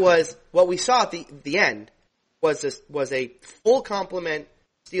 that was what we saw at the end was a full complement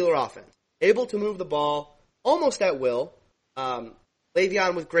Steeler offense, able to move the ball almost at will.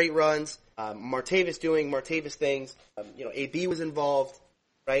 Le'Veon with great runs, Martavis doing Martavis things. AB was involved,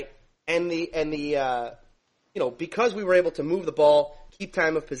 right? And because we were able to move the ball, keep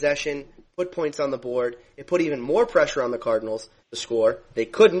time of possession, put points on the board, it put even more pressure on the Cardinals to score. They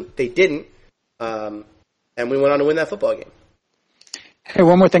couldn't, they didn't, and we went on to win that football game. Hey,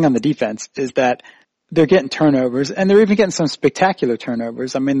 one more thing on the defense is that they're getting turnovers, and they're even getting some spectacular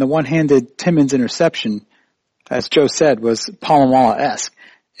turnovers. I mean, the one-handed Timmons interception, as Joe said, was Polamalu-esque.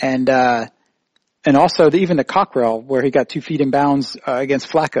 And also even the Cockrell, where he got 2 feet in bounds against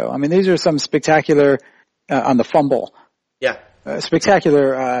Flacco. I mean, these are some spectacular, on the fumble. Yeah.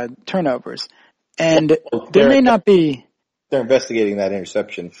 Spectacular turnovers. And there may not be... They're investigating that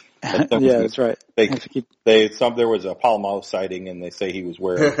interception. Yeah, that's right. There was a Polamalu sighting, and they say he was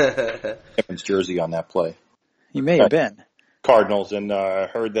wearing Timmons jersey on that play. He may have been. Cardinals, and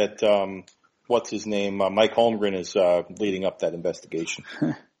heard that what's his name, Mike Holmgren is leading up that investigation.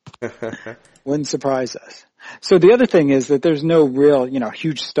 Wouldn't surprise us. So the other thing is that there's no real,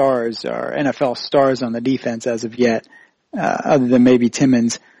 huge stars or NFL stars on the defense as of yet, other than maybe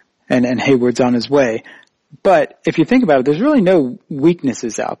Timmons and Hayward's on his way. But if you think about it, there's really no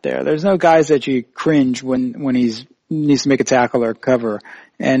weaknesses out there. There's no guys that you cringe when he needs to make a tackle or cover.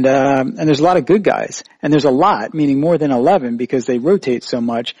 And there's a lot of good guys. And there's a lot, meaning more than 11 because they rotate so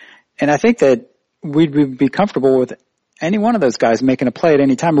much. And I think that we'd be comfortable with any one of those guys making a play at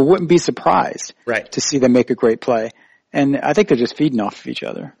any time or wouldn't be surprised to see them make a great play. And I think they're just feeding off of each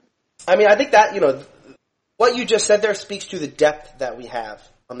other. I mean, I think that, what you just said there speaks to the depth that we have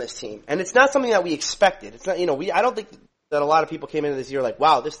on this team. And it's not something that we expected. It's not, I don't think that a lot of people came into this year like,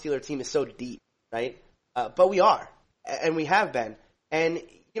 wow, this Steeler team is so deep, right? But we are. And we have been. And,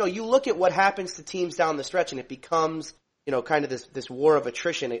 you look at what happens to teams down the stretch and it becomes, kind of this war of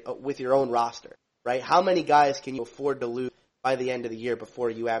attrition with your own roster, right? How many guys can you afford to lose by the end of the year before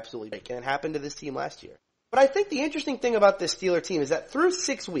you absolutely break? And it happened to this team last year. But I think the interesting thing about this Steeler team is that through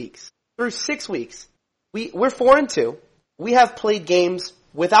 6 weeks, we're 4-2. We have played games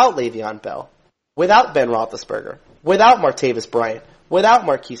without Le'Veon Bell, without Ben Roethlisberger, without Martavis Bryant, without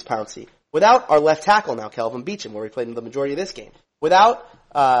Marquise Pouncey, without our left tackle now, Kelvin Beachum, where we played the majority of this game, without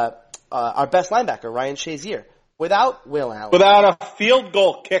our best linebacker, Ryan Shazier, without Will Allen. Without a field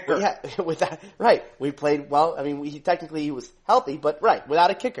goal kicker. Yeah, right. We played well. I mean, technically he was healthy, but right,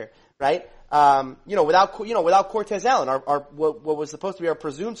 without a kicker, right? Without Cortez Allen, what was supposed to be our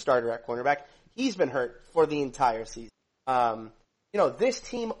presumed starter at cornerback, he's been hurt for the entire season. This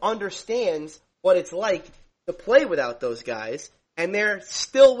team understands what it's like to play without those guys, and they're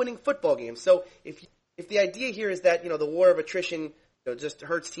still winning football games. So if the idea here is that the war of attrition just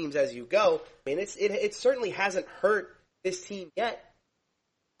hurts teams as you go, I mean it certainly hasn't hurt this team yet.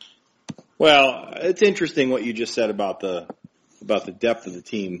 Well, it's interesting what you just said about the depth of the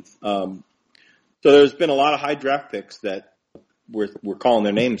team. So there's been a lot of high draft picks that we're calling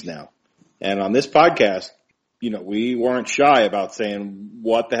their names now, and on this podcast, we weren't shy about saying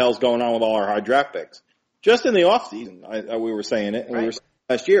what the hell's going on with all our high draft picks. Just in the off season, we were saying it, and we were saying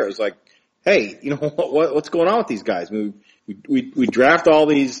last year. It was like, hey, what's going on with these guys? We draft all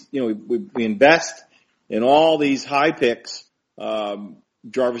these, we invest in all these high picks.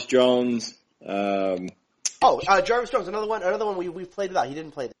 Jarvis Jones. Jarvis Jones, another one we played without. He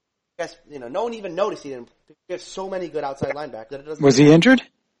didn't play. I guess no one even noticed he didn't. We have so many good outside linebackers. Was he injured?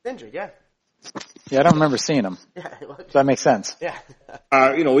 Injured, yeah. Yeah, I don't remember seeing him. Yeah, so that makes sense. Yeah.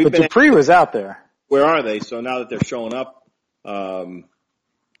 But Dupree was out there. Where are they? So now that they're showing up,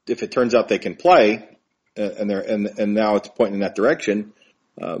 if it turns out they can play, and now it's pointing in that direction,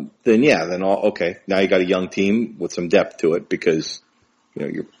 okay. Now you got a young team with some depth to it because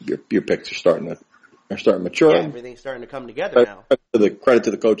your picks are starting to mature. Yeah, everything's starting to come together now. Credit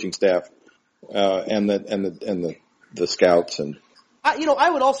to the coaching staff and the scouts and. I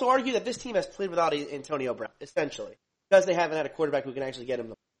would also argue that this team has played without Antonio Brown, essentially, because they haven't had a quarterback who can actually get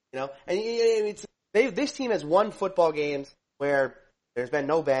him. This team has won football games where there's been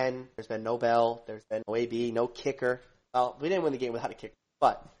no Ben, there's been no Bell, there's been no AB, no kicker. Well, we didn't win the game without a kicker,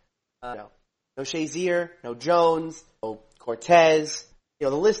 but no Shazier, no Jones, no Cortez. The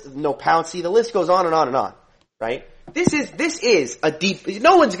list, no Pouncey. The list goes on and on and on. Right? This is a deep.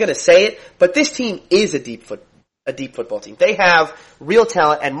 No one's going to say it, but this team is a deep football team. They have real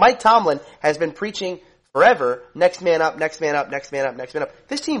talent, and Mike Tomlin has been preaching forever, next man up, next man up, next man up, next man up.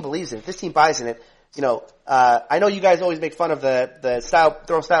 This team believes in it. This team buys in it. I know you guys always make fun of the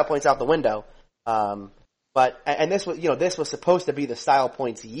throw style points out the window. But this was supposed to be the style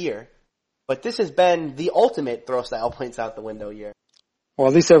points year, but this has been the ultimate throw style points out the window year. Well,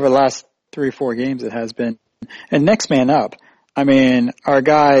 at least over the last 3 or 4 games it has been. And next man up, I mean, our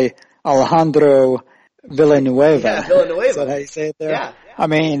guy Alejandro Villanueva. Yeah, Villanueva. Is that how you say it there? Yeah. I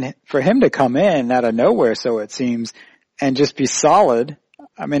mean, for him to come in out of nowhere, so it seems, and just be solid.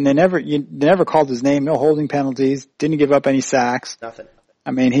 I mean, they never called his name, no holding penalties, didn't give up any sacks. Nothing.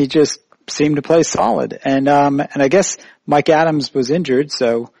 I mean, he just seemed to play solid. And I guess Mike Adams was injured,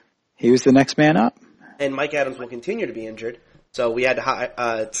 so he was the next man up. And Mike Adams will continue to be injured. So we had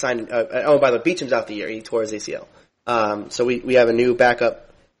to sign, by the way, Beacham's out the year. He tore his ACL. So we have a new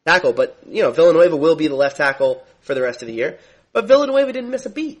backup tackle. But, Villanueva will be the left tackle for the rest of the year. But Villanueva didn't miss a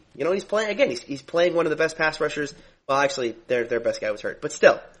beat. He's playing, again, he's playing one of the best pass rushers. Well, actually, their best guy was hurt. But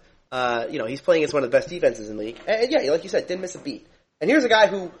still, he's playing against one of the best defenses in the league. And yeah, like you said, didn't miss a beat. And here's a guy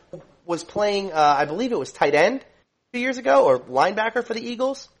who was playing, I believe it was tight end 2 years ago, or linebacker for the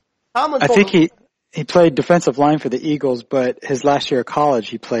Eagles. I think he played defensive line for the Eagles, but his last year of college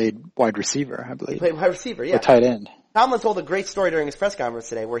he played wide receiver, I believe. He played wide receiver, yeah. Or tight end. Tomlin told a great story during his press conference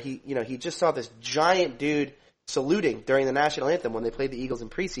today where he just saw this giant dude saluting during the national anthem when they played the Eagles in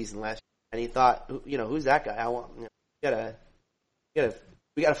preseason last year. And he thought, who's that guy? I want, we gotta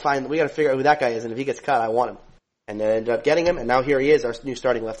figure out who that guy is, and if he gets cut, I want him. And they ended up getting him, and now here he is, our new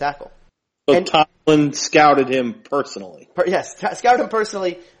starting left tackle. So Tomlin scouted him personally. Yes, scouted him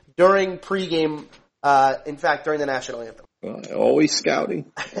personally during pregame. In fact, during the national anthem. Always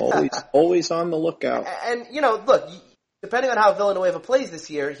scouting. Always on the lookout. And, look, depending on how Villanueva plays this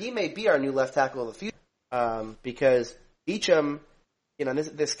year, he may be our new left tackle of the future. Because Beacham,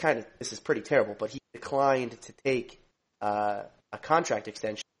 this is pretty terrible, but he declined to take a contract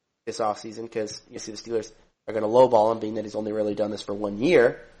extension this offseason because you see the Steelers are going to lowball him, being that he's only really done this for 1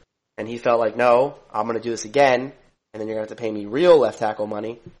 year. And he felt like, no, I'm going to do this again, and then you're going to have to pay me real left tackle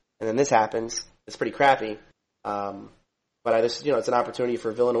money. And then this happens. It's pretty crappy. But it's an opportunity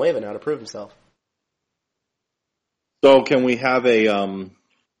for Villanueva now to prove himself. So can we have a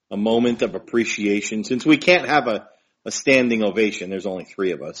moment of appreciation, since we can't have a standing ovation? There's only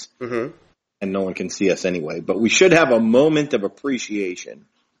 3 of us, mm-hmm. and no one can see us anyway. But we should have a moment of appreciation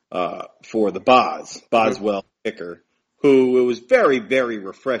for the Boswell kicker, who it was very, very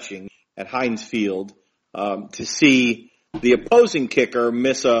refreshing at Heinz Field to see the opposing kicker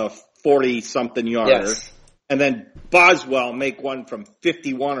miss a 40-something yarder, yes. and then Boswell make one from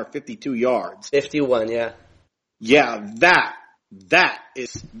 51 or 52 yards. 51, yeah. Yeah, that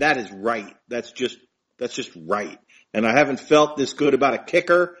is right. That's just right. And I haven't felt this good about a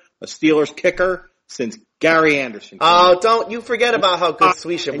Steelers kicker, since Gary Anderson. Oh, don't you forget about how good Swisham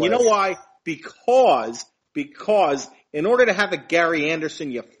was. And you know why? Because in order to have a Gary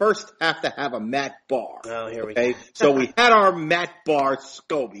Anderson, you first have to have a Matt Barr. Oh, here we go. So we had our Matt Barr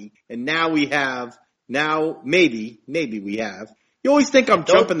Scobie, and now maybe we have. You always think I'm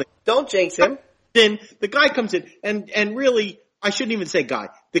jumping Don't jinx him. Then the guy comes in, and really, I shouldn't even say guy.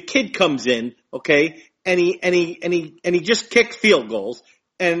 The kid comes in, okay, and he just kicks field goals,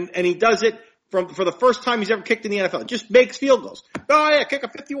 and he does it for the first time he's ever kicked in the NFL. Just makes field goals. Oh yeah, kick a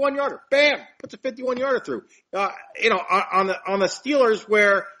 51-yarder. Bam! Puts a 51-yarder through. On the Steelers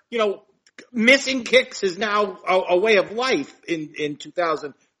where, missing kicks is now a way of life in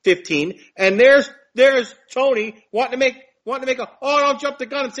 2015. And there's Tony wanting to make don't jump the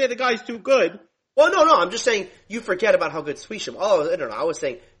gun and say the guy's too good. Well, no, I'm just saying you forget about how good Swisham. Oh, I don't know. I was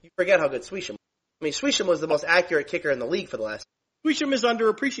saying you forget how good Swisham. I mean, Swisham was the most accurate kicker in the league for the last. Swisham is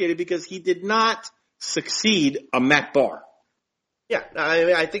underappreciated because he did not succeed a Matt Barr. Yeah, I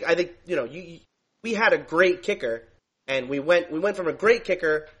mean, I think we had a great kicker, and we went from a great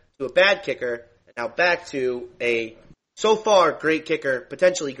kicker to a bad kicker, and now back to a so far great kicker,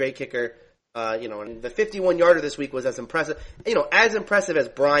 potentially great kicker. And the 51-yarder this week was as impressive as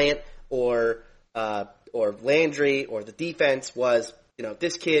Bryant or Landry or the defense was.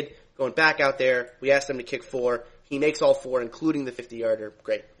 This kid going back out there. We asked him to kick 4. He makes all 4, including the 50-yarder.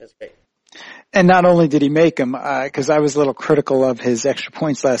 Great. That's great. And not only did he make them, because I was a little critical of his extra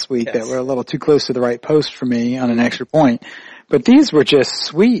points last week that were a little too close to the right post for me on an extra point. But these were just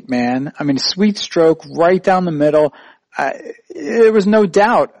sweet, man. I mean, sweet stroke right down the middle. There was no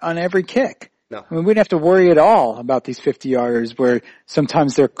doubt on every kick. No. I mean, we didn't have to worry at all about these 50-yarders where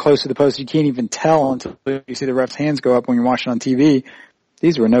sometimes they're close to the post. You can't even tell until you see the ref's hands go up when you're watching on TV.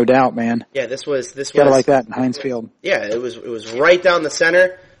 These were no doubt, man. Yeah, this was gotta like that in Heinz Field. Yeah, it was right down the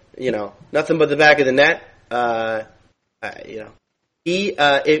center. Nothing but the back of the net. We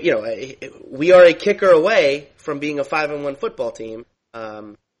are a kicker away from being a 5-1 football team.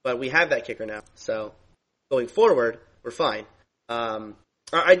 But we have that kicker now. So going forward, we're fine.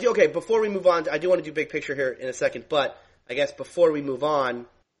 Before we move on, I do want to do big picture here in a second, but I guess before we move on,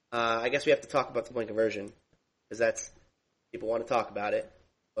 I guess we have to talk about the point conversion because that's. People want to talk about it.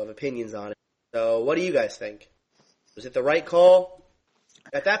 People have opinions on it. So what do you guys think? Was it the right call?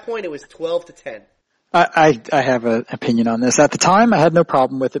 At that point, it was 12-10. I have an opinion on this. At the time, I had no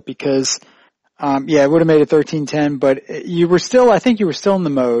problem with it because, it would have made it 13-10, but I think you were still in the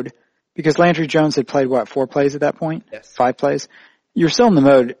mode because Landry Jones had played, 4 plays at that point? Yes. 5 plays? You're still in the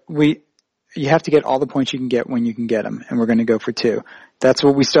mode. You have to get all the points you can get when you can get them, and we're going to go for 2. That's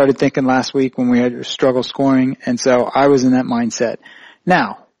what we started thinking last week when we had struggle scoring, and so I was in that mindset.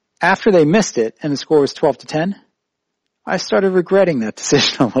 Now, after they missed it and the score was 12-10, I started regretting that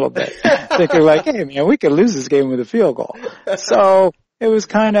decision a little bit. Thinking like, hey man, we could lose this game with a field goal. So it was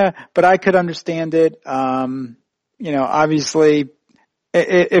but I could understand it. Obviously,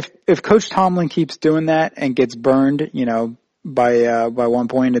 if Coach Tomlin keeps doing that and gets burned, by 1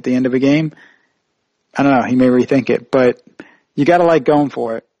 point at the end of a game, I don't know, he may rethink it, but you gotta like going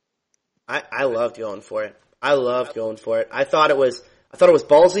for it. I loved going for it. I thought it was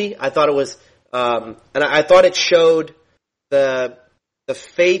ballsy. I thought it was, and I thought it showed the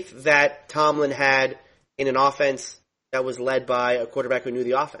faith that Tomlin had in an offense that was led by a quarterback who knew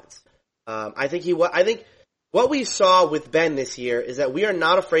the offense. I think what we saw with Ben this year is that we are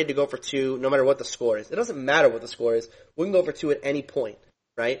not afraid to go for 2 no matter what the score is. It doesn't matter what the score is. We can go for 2 at any point,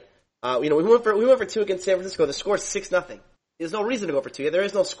 right? We went for 2 against San Francisco. The score is 6-0. There's no reason to go for 2. There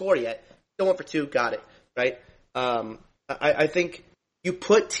is no score yet. Still went for 2. Got it, right? I think you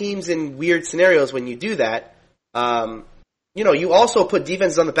put teams in weird scenarios when you do that. You also put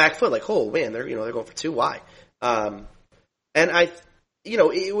defenses on the back foot, like, oh man, they're going for 2. Why?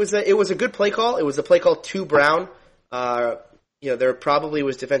 It was a good play call. It was a play call to Brown. There probably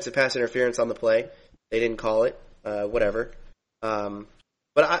was defensive pass interference on the play. They didn't call it. Whatever. But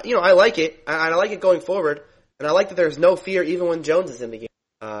I like it. I like it going forward, and I like that there's no fear even when Jones is in the game.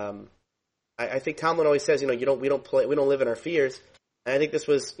 I think Tomlin always says, we don't live in our fears. And I think this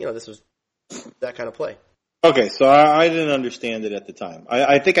was that kind of play. Okay, so I didn't understand it at the time.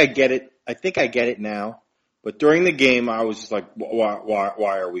 I think I get it. I think I get it now. But during the game, I was just like,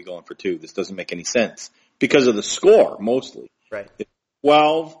 why are we going for 2? This doesn't make any sense. Because of the score, mostly. Right. It's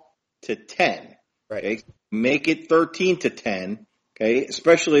 12-10. Right. Okay? Make it 13-10. Okay?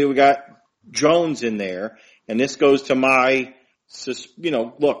 Especially we got Jones in there. And this goes to my,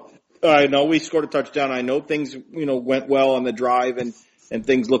 look, I know we scored a touchdown. I know things, went well on the drive and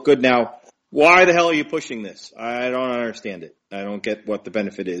things look good. Now, why the hell are you pushing this? I don't understand it. I don't get what the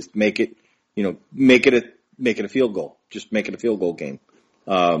benefit is. Make it a field goal. Just make it a field goal game.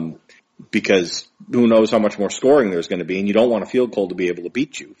 Because who knows how much more scoring there's going to be, and you don't want a field goal to be able to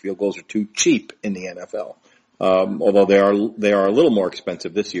beat you. Field goals are too cheap in the NFL. Although they are a little more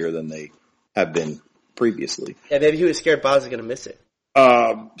expensive this year than they have been previously. Yeah, maybe he was scared Boz was going to miss it.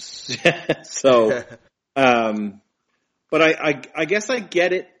 But I guess I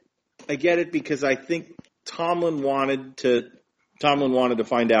get it. I get it because I think Tomlin wanted to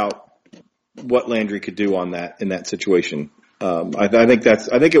find out what Landry could do in that situation. I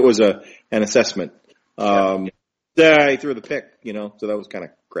think it was an assessment. Yeah, he threw the pick, so that was kind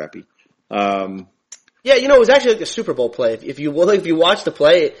of crappy. Yeah, it was actually like a Super Bowl play. If you watch the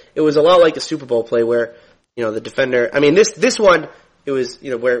play, it was a lot like the Super Bowl play where, the defender, I mean, this one, it was,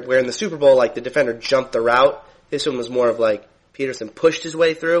 where in the Super Bowl, like, the defender jumped the route. This one was more of like Peterson pushed his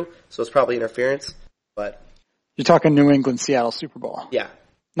way through, so it's probably interference. But you're talking New England, Seattle Super Bowl. Yeah.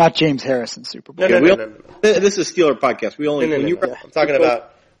 Not James Harrison Super Bowl. No. This is a Steeler podcast. I'm talking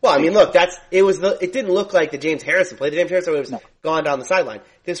about, well, I mean, look, it didn't look like the James Harrison play. The James Harrison play was gone down the sideline.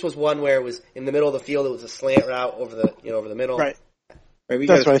 This was one where it was in the middle of the field. It was a slant route over the middle. Right.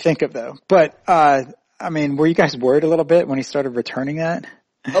 That's what I think of, though. But, I mean, were you guys worried a little bit when he started returning that?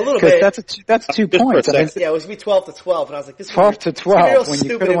 A little bit. That's 2 points. I mean, yeah, it was going to be 12-12, and I was like, this is 12-12 when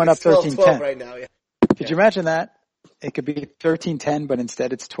you could have went up 13-10 right now. Yeah. Could you imagine that? It could be 13-10, but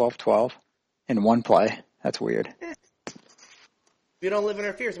instead it's 12-12 in one play. That's weird. We don't live in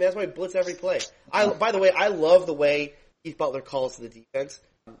our fears, man. That's why we blitz every play. By the way, I love the way Keith Butler calls to the defense.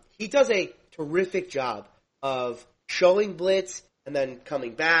 He does a terrific job of showing blitz and then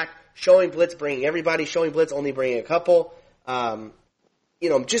coming back, showing blitz, bringing everybody, showing blitz, only bringing a couple.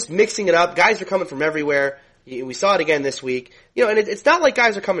 Just mixing it up. Guys are coming from everywhere. We saw it again this week. And it's not like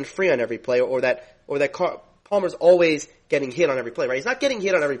guys are coming free on every play or that Palmer's always getting hit on every play, right? He's not getting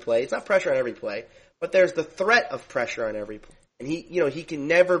hit on every play. It's not pressure on every play, but there's the threat of pressure on every play. And he can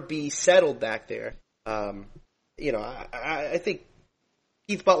never be settled back there. I think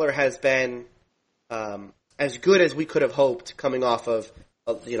Keith Butler has been as good as we could have hoped coming off of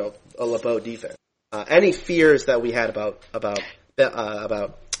a LeBeau defense. Any fears that we had about this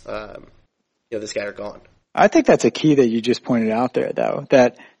guy are gone. I think that's a key that you just pointed out there, though,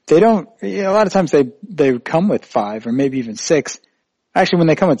 that they don't, a lot of times they come with 5 or maybe even 6. Actually, when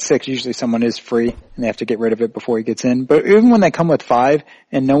they come with 6, usually someone is free and they have to get rid of it before he gets in. But even when they come with 5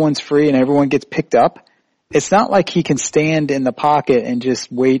 and no one's free and everyone gets picked up, it's not like he can stand in the pocket and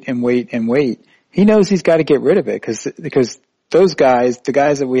just wait and wait and wait. He knows he's got to get rid of it because those guys, the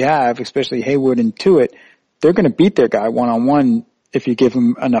guys that we have, especially Hayward and Tuitt, they're going to beat their guy one-on-one if you give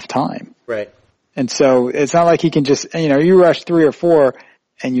him enough time. Right. And so it's not like he can just, you rush 3 or 4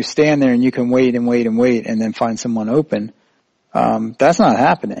 and you stand there and you can wait and wait and wait and then find someone open. That's not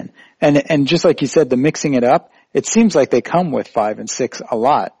happening. And just like you said, the mixing it up, it seems like they come with 5 and 6 a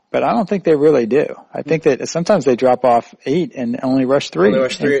lot, but I don't think they really do. I think that sometimes they drop off 8 and only rush 3. Only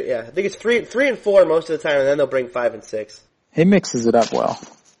rush 3, yeah. I think it's 3 and 4 most of the time, and then they'll bring 5 and 6. He mixes it up well.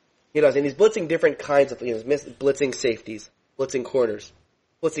 He does, and he's blitzing different kinds of things. Blitzing safeties, blitzing corners,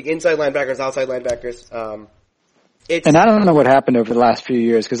 blitzing inside linebackers, outside linebackers. And I don't know what happened over the last few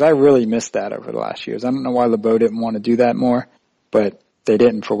years because I really missed that over the last years. I don't know why LeBeau didn't want to do that more, but they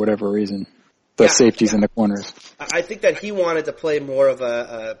didn't for whatever reason. The safeties in the corners. I think that he wanted to play more of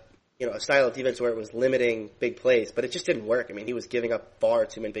a style of defense where it was limiting big plays, but it just didn't work. I mean, he was giving up far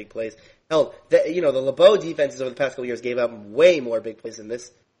too many big plays. Hell, the LeBeau defenses over the past couple years gave up way more big plays than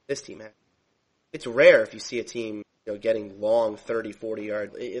this team had. It's rare if you see a team getting long 30, 40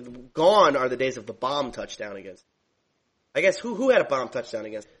 yards. Gone are the days of the bomb touchdown against. I guess who had a bomb touchdown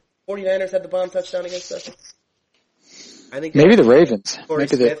against? 49ers had the bomb touchdown against us. I think maybe the Ravens. Torrey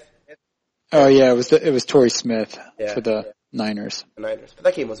Smith. Oh yeah, it was Torrey Smith for the Niners. The Niners, but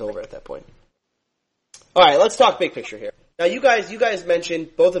that game was over at that point. All right, let's talk big picture here. Now, you guys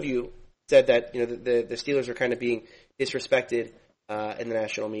mentioned, both of you said that the Steelers are kind of being disrespected in the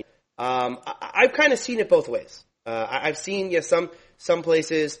national media. I've kind of seen it both ways. I've seen some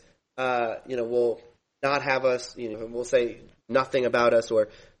places will not have us, will say nothing about us or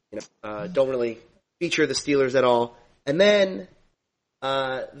don't really feature the Steelers at all. And then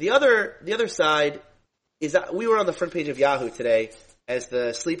the other side is that we were on the front page of Yahoo today as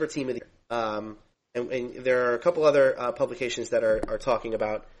the sleeper team of the year. And there are a couple other publications that are talking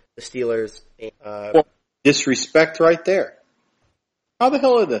about the Steelers. Disrespect right there. How the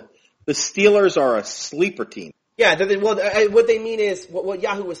hell are the the Steelers are a sleeper team. Yeah, what they mean is what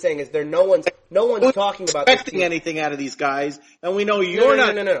Yahoo was saying is no one's talking about expecting anything out of these guys, and we know you're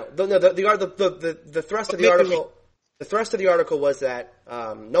not. No. The thrust of the article. The thrust of the article was that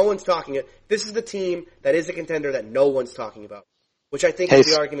no one's talking. This is the team that is a contender that no one's talking about, which I think is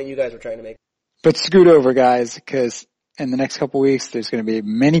the argument you guys were trying to make. But scoot over, guys, because in the next couple of weeks, there's going to be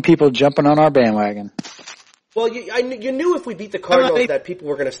many people jumping on our bandwagon. Well, you knew if we beat the Cardinals that people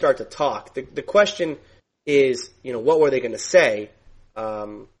were going to start to talk. The question is, what were they going to say?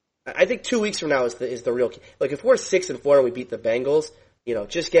 I think 2 weeks from now is the real key. Like, if we're 6-4 and we beat the Bengals,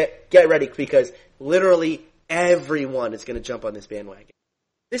 just get ready, because literally everyone is going to jump on this bandwagon.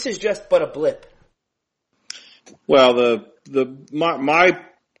 This is just but a blip. Well, my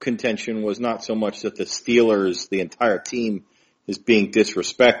contention was not so much that the Steelers, the entire team, is being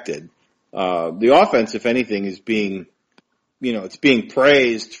disrespected. The offense, if anything, is being, it's being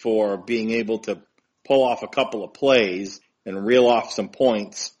praised for being able to pull off a couple of plays and reel off some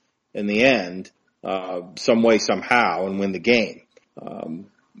points in the end, some way, somehow, and win the game.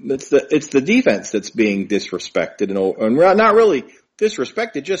 It's the defense that's being disrespected and not really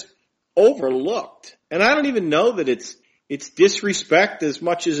disrespected, just overlooked. And I don't even know that it's disrespect as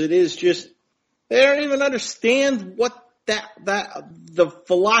much as it is just they don't even understand what the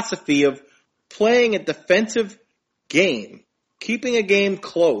philosophy of playing a defensive game, keeping a game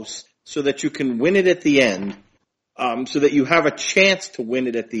close so that you can win it at the end, so that you have a chance to win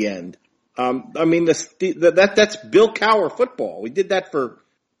it at the end. I mean, that's Bill Cowher football. We did that for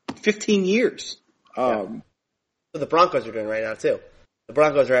 15 years. So the Broncos are doing right now too. The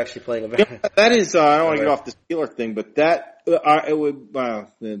Broncos are actually playing a very. That is, I don't want to get off the Steeler thing, but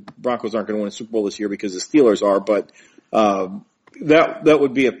the Broncos aren't going to win a Super Bowl this year because the Steelers are, but that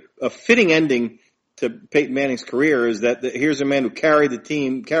would be a fitting ending to Peyton Manning's career. Is that here's a man who carried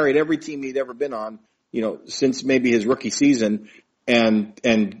every team he'd ever been on, since maybe his rookie season,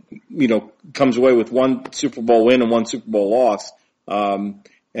 and comes away with one Super Bowl win and one Super Bowl loss,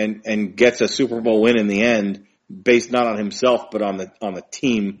 and gets a Super Bowl win in the end, based not on himself but on the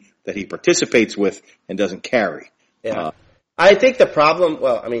team that he participates with and doesn't carry. Yeah. I think the problem,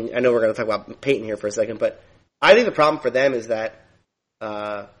 I know we're going to talk about Peyton here for a second, but I think the problem for them is that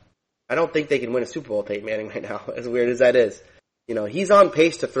I don't think they can win a Super Bowl with Peyton Manning right now, as weird as that is. He's on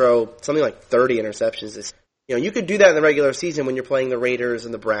pace to throw something like 30 interceptions. You could do that in the regular season when you're playing the Raiders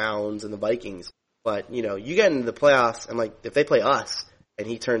and the Browns and the Vikings, but, you get into the playoffs, and, if they play us and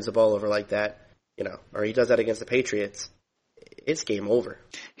he turns the ball over like that, or he does that against the Patriots, it's game over.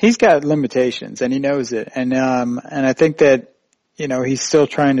 He's got limitations, and he knows it. And I think that, he's still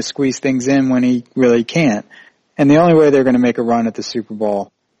trying to squeeze things in when he really can't. And the only way they're going to make a run at the Super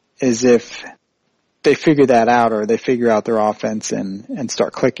Bowl is if they figure that out, or they figure out their offense and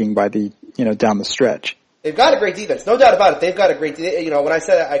start clicking by down the stretch. They've got a great defense, no doubt about it. They've got a great, when I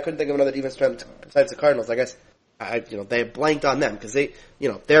said I couldn't think of another defense besides the Cardinals, I guess they blanked on them because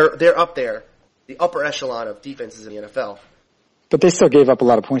they're up there, the upper echelon of defenses in the NFL. But they still gave up a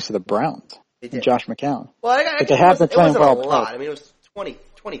lot of points to the Browns and Josh McCown. Well, but they have been playing well. A lot. It was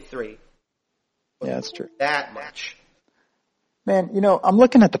 23. Yeah, that's true. That much. Man, I'm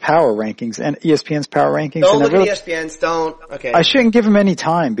looking at the power rankings and ESPN's power rankings. Don't look at ESPN's. Don't. Okay. I shouldn't give them any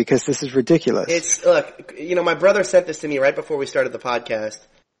time because this is ridiculous. Look, my brother sent this to me right before we started the podcast,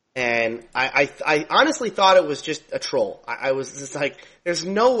 and I honestly thought it was just a troll. I was just like, there's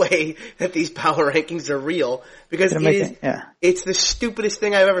no way that these power rankings are real because it's the stupidest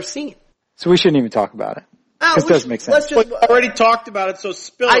thing I've ever seen. So we shouldn't even talk about it. This doesn't make sense. We already talked about it, so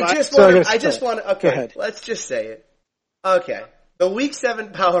spill it. I just want to. Okay, let's just say it. Okay, the Week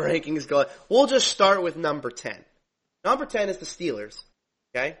 7 power rankings go. We'll just start with number 10. Number 10 is the Steelers.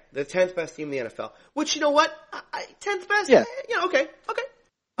 Okay, the 10th best team in the NFL. Which, you know what? 10th best. Yeah. Okay.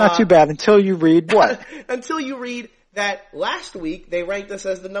 Not too bad until you read what? Until you read that last week they ranked us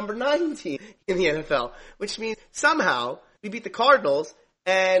as the number 9 team in the NFL, which means somehow we beat the Cardinals,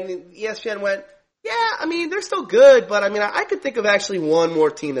 and ESPN went, yeah, they're still good, but I could think of actually one more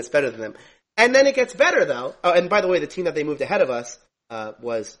team that's better than them. And then it gets better, though. Oh, and by the way, the team that they moved ahead of us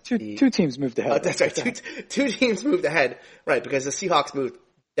was two teams moved ahead. That's right. Two teams moved ahead, right? Because the Seahawks moved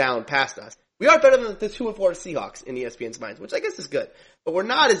down past us. We are better than the 2-4 Seahawks in ESPN's minds, which I guess is good. But we're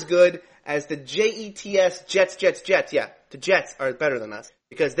not as good as the Jets. Yeah, the Jets are better than us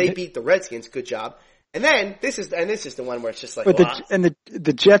because they beat the Redskins. Good job. And then this is the one where it's just like,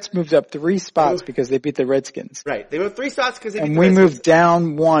 the Jets moved up 3 spots because they beat the Redskins. Right, they moved 3 spots because they beat the Redskins. And we moved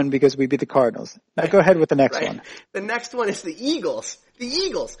down 1 because we beat the Cardinals. Now go ahead with the next one. The next one is the Eagles. The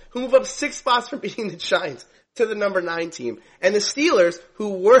Eagles, who move up 6 spots from beating the Giants. to the number 9 team. And the Steelers,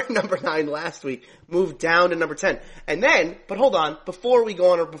 who were number 9 last week, moved down to number 10. And then, but hold on, before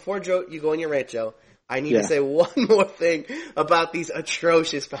Joe, you go on your rant, Joe, I need to say one more thing about these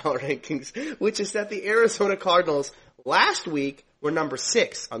atrocious power rankings, which is that the Arizona Cardinals last week were number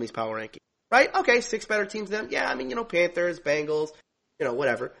 6 on these power rankings. Right? Okay, 6 better teams than them. Yeah, I mean, Panthers, Bengals,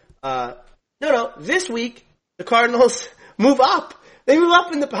 whatever. No, this week, the Cardinals move up. They move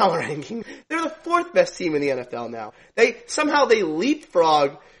up in the power ranking. They're the 4th best team in the NFL now. Somehow they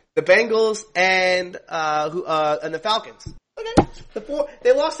leapfrog the Bengals and the Falcons. Okay,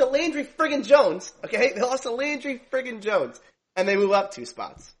 they lost to Landry friggin' Jones. Okay, they lost to Landry friggin' Jones, and they move up 2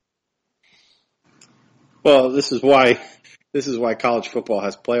 spots. Well, this is why college football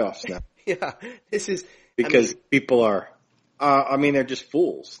has playoffs now. Yeah, this is because people are. They're just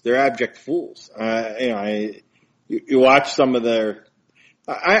fools. They're abject fools. You watch some of their.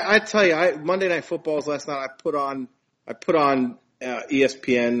 I tell you, Monday Night Footballs last night. I put on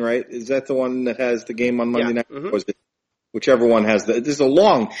ESPN. Right? Is that the one that has the game on Monday night? Mm-hmm. Or is it whichever one has this is a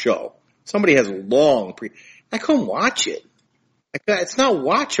long show. Somebody has a long I couldn't watch it. It's not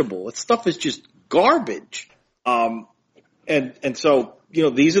watchable. That stuff is just garbage. And so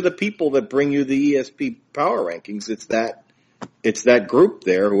these are the people that bring you the ESP power rankings. It's that group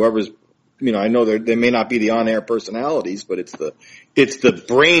there. Whoever's I know they may not be the on-air personalities, but it's the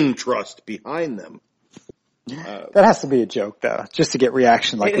brain trust behind them. That has to be a joke, though, just to get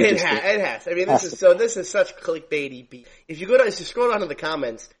reaction like it has. I mean, this is such clickbaity beat. If you scroll down to the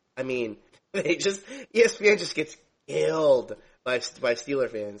comments, I mean, ESPN just gets killed by Steeler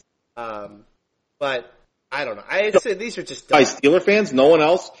fans. But I don't know. I'd say these are just dumb. By Steeler fans, no one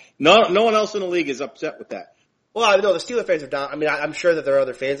else in the league is upset with that. Well, I know the Steeler fans are down. I mean, I'm sure that there are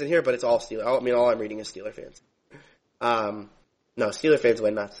other fans in here, but it's all Steeler. All I'm reading is Steeler fans. No, Steeler fans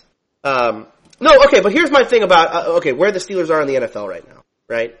went nuts. No, okay, but here's my thing about where the Steelers are in the NFL right now,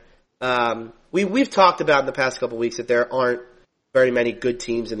 right? We've talked about in the past couple weeks that there aren't very many good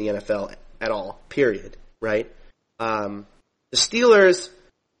teams in the NFL at all. Period. Right? The Steelers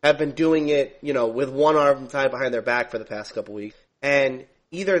have been doing it, with one arm tied behind their back for the past couple weeks, and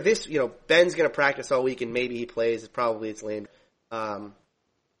either this, Ben's going to practice all week and maybe he plays. It's lame.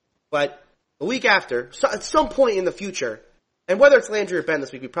 But the week after, at some point in the future, and whether it's Landry or Ben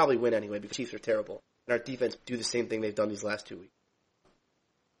this week, we probably win anyway because the Chiefs are terrible. And our defense do the same thing they've done these last 2 weeks.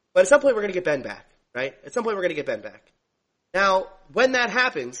 But at some point we're going to get Ben back, right? At some point we're going to get Ben back. Now, when that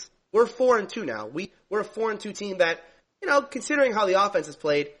happens, we're 4-2 now. We're a 4-2 team that, considering how the offense is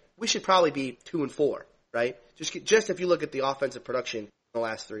played, we should probably be 2-4, right? Just if you look at the offensive production in the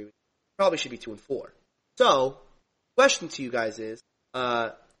last 3 weeks, probably should be 2-4. So, question to you guys is,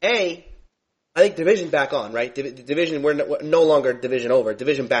 I think division back on, right? Division, we're no longer division over,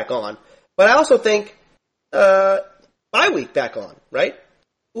 division back on. But I also think, bye week back on, right?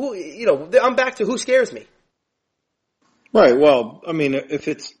 I'm back to who scares me. Right. Well, I mean, if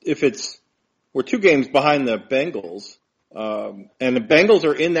we're 2 games behind the Bengals, and the Bengals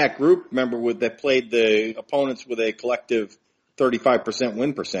are in that group, remember, that played the opponents with a collective 35%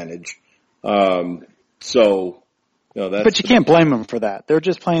 win percentage. But you can't blame them for that. They're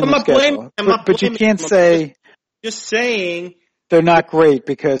just playing the schedule. But you can't say. Just saying. They're not great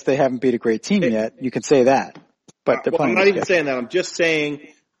because they haven't beat a great team yet. You can say that. But they're playing. I'm not even saying that. I'm just saying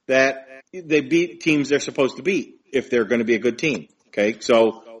that they beat teams they're supposed to beat if they're going to be a good team. Okay.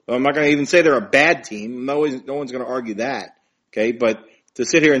 So I'm not going to even say they're a bad team. No one's going to argue that. Okay. But to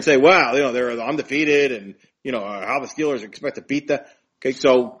sit here and say, wow, they're undefeated and, how the Steelers expect to beat that. Okay.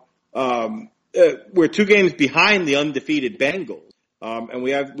 So, we're 2 games behind the undefeated Bengals, and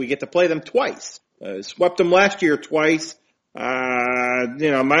we get to play them twice. Swept them last year twice.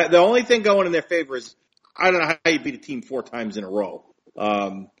 The only thing going in their favor is I don't know how you beat a team 4 times in a row.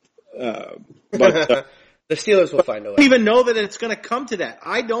 But the Steelers will find a way. I don't even know that it's going to come to that.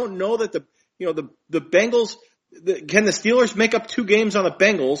 I don't know that the Bengals. Can the Steelers make up 2 games on the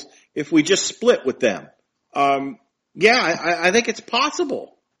Bengals if we just split with them? I think it's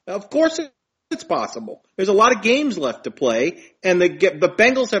possible. Of course it's possible. There's a lot of games left to play, and the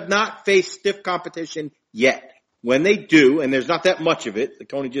Bengals have not faced stiff competition yet. When they do, and there's not that much of it, like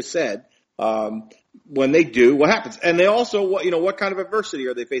Tony just said, when they do, what happens? And they also, what kind of adversity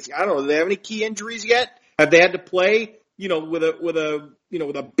are they facing? I don't know. Do they have any key injuries yet? Have they had to play, with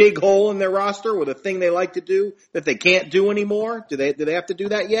a big hole in their roster, with a thing they like to do that they can't do anymore? Do they have to do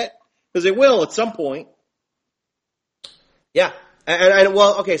that yet? Because they will at some point. Yeah.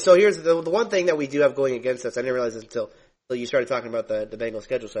 And so here's the one thing that we do have going against us. I didn't realize this until you started talking about the Bengals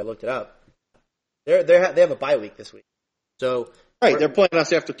schedule, so I looked it up. They have a bye week this week. So Right, they're playing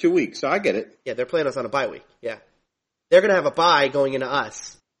us after 2 weeks, so I get it. Yeah, they're playing us on a bye week. Yeah, they're gonna have a bye going into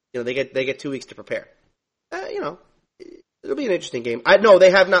us. They get 2 weeks to prepare. It'll be an interesting game.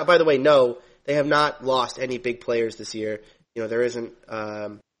 They have not. By the way, no, they have not lost any big players this year. There isn't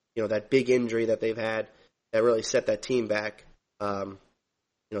that big injury that they've had that really set that team back.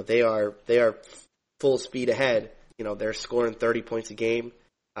 They are full speed ahead. They're scoring 30 points a game.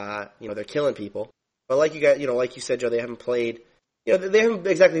 They're killing people. But like you said, Joe, they haven't played. They haven't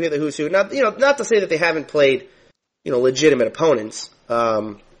exactly hit the who's who. Not to say that they haven't played, legitimate opponents.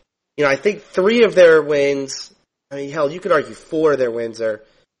 I think 3 of their wins. I mean, hell, you could argue 4 of their wins are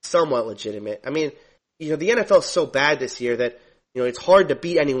somewhat legitimate. I mean, the NFL is so bad this year that it's hard to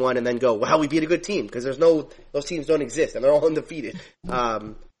beat anyone and then go, wow, we beat a good team, because those teams don't exist and they're all undefeated.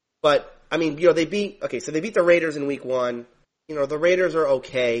 But I mean, they beat the Raiders in week 1. The Raiders are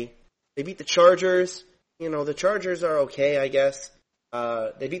okay. They beat the Chargers. The Chargers are okay, I guess.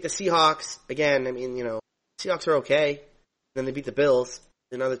 They beat the Seahawks again. I mean, Seahawks are okay. Then they beat the Bills,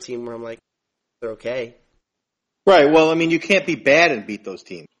 another team where I'm like, they're okay. Right. Well, I mean, you can't be bad and beat those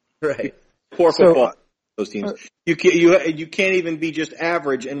teams. Right. Poor football. Those teams. You can't even be just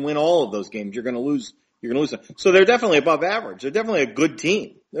average and win all of those games. You're going to lose. Them. So they're definitely above average. They're definitely a good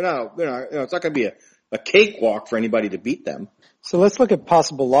team. They're not. It's not going to be a cakewalk for anybody to beat them. So let's look at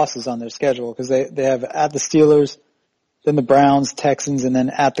possible losses on their schedule, because they have at the Steelers, then the Browns, Texans, and then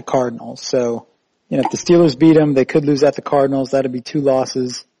at the Cardinals. So, if the Steelers beat them, they could lose at the Cardinals. That'd be 2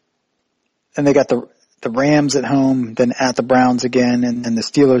 losses. And they got the Rams at home, then at the Browns again, and then the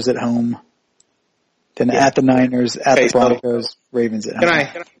Steelers at home. Then at the Niners, at the Broncos, Ravens at home.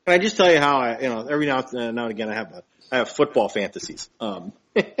 Can I just tell you how every now and again I have football fantasies.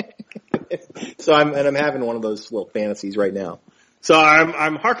 So I'm having one of those little fantasies right now. So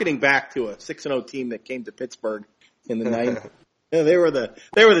I'm hearkening back to a 6-0 team that came to Pittsburgh in the 90s. They were the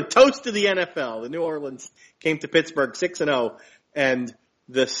toast of the NFL. The New Orleans came to Pittsburgh 6-0, and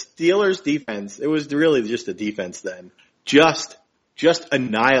the Steelers defense, it was really just a defense then, just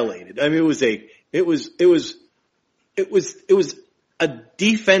annihilated. I mean, it was a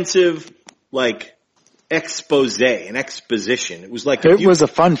defensive an exposition. It was like it was a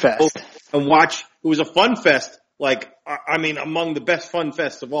fun fest. And watch, it was a fun fest. Among the best fun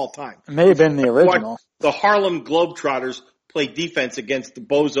fests of all time. It may have been the original. The Harlem Globetrotters play defense against the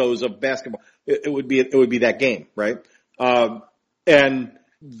bozos of basketball. It would be that game, right? And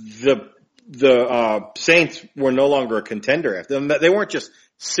the Saints were no longer a contender after them. They weren't just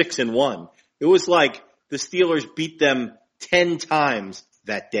 6-1. It was like the Steelers beat them 10 times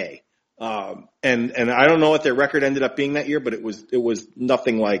that day. And I don't know what their record ended up being that year, but it was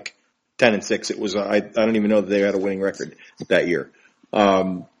nothing like 10-6. It was, I don't even know that they had a winning record that year.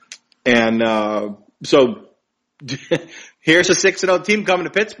 So here's a 6-0 team coming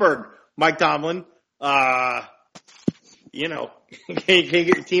to Pittsburgh. Mike Tomlin, can you get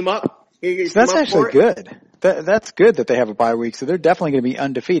your team up? So that's actually good. That's good that they have a bye week. So they're definitely going to be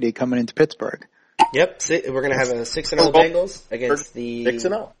undefeated coming into Pittsburgh. Yep. We're going to have a 6-0 Bengals against the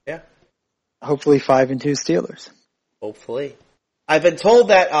 6-0. Yeah. Hopefully 5-2 Steelers. Hopefully. I've been told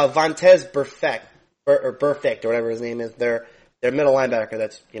that Vontez Burfict or whatever his name is, their middle linebacker,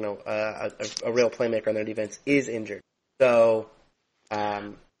 that's a real playmaker on their defense, is injured. So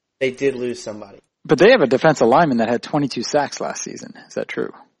they did lose somebody. But they have a defensive lineman that had 22 sacks last season. Is that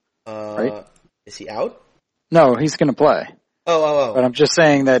true? Right? Is he out? No, he's going to play. Oh. But I'm just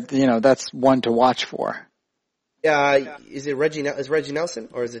saying that that's one to watch for. Is Reggie Nelson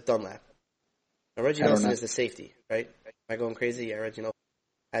or is it Dunlap? Now, Reggie Nelson is the safety, right? Am I going crazy? Yeah, Reggie Nelson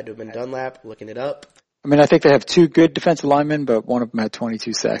had to have been Dunlap. Looking it up. I mean, I think they have 2 good defensive linemen, but one of them had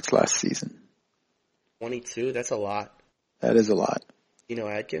 22 sacks last season. 22? That's a lot. That is a lot.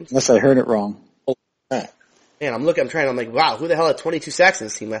 Adkins? Unless I heard it wrong. Man, I'm like, wow, who the hell had 22 sacks in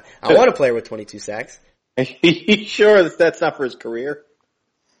this team? I want a player with 22 sacks. Are you sure that's not for his career?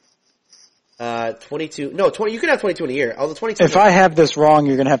 22. No, 20. You can have 22 in a year. Although 22. If I have this wrong,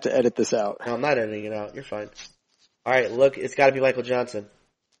 you're going to have to edit this out. No, I'm not editing it out. You're fine. All right, look, it's got to be Michael Johnson.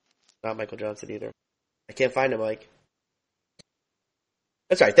 Not Michael Johnson either. I can't find him, Mike.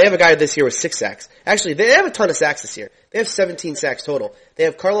 That's right. They have a guy this year with 6 sacks. Actually, they have a ton of sacks this year. They have 17 sacks total. They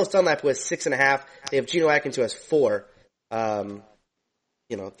have Carlos Dunlap who has 6.5. They have Geno Atkins who has 4. That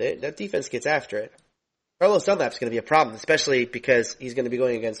defense gets after it. Carlos Dunlap's going to be a problem, especially because he's going to be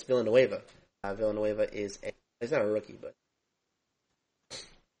going against Villanueva. Villanueva he's not a rookie, but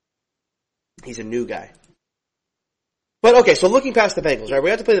he's a new guy. But okay, so looking past the Bengals, right?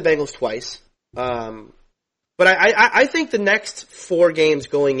 We have to play the Bengals twice. But I think the next 4 games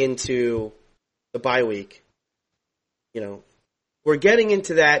going into the bye week, we're getting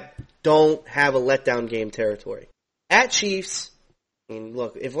into that don't have a letdown game territory. At Chiefs, I mean,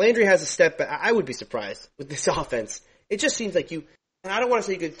 look, if Landry has a step back, I would be surprised with this offense. It just seems like and I don't want to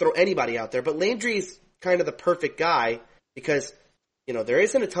say you could throw anybody out there, but Landry is kind of the perfect guy because, there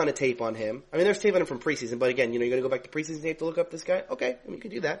isn't a ton of tape on him. I mean, there's tape on him from preseason, but again, you're going to go back to preseason tape to look up this guy? Okay, I mean, you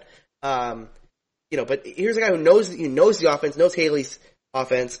could do that. But here's a guy who knows the offense, knows Haley's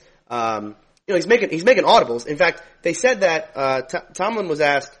offense. He's making audibles. In fact, they said that Tomlin was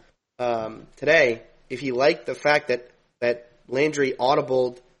asked today if he liked the fact that Landry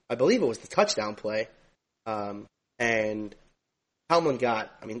audibled, I believe it was the touchdown play, and Tomlin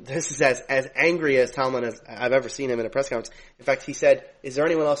this is as angry as Tomlin as I've ever seen him in a press conference. In fact, he said, "Is there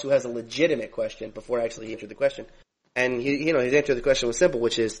anyone else who has a legitimate question?" before actually he answered the question. And his answer to the question was simple,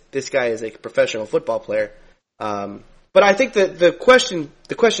 which is, this guy is a professional football player. But I think that the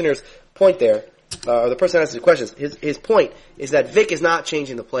questioner's point there, or the person who asked the questions, his point is that Vic is not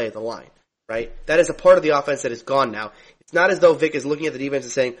changing the play at the line, right? That is a part of the offense that is gone now. It's not as though Vic is looking at the defense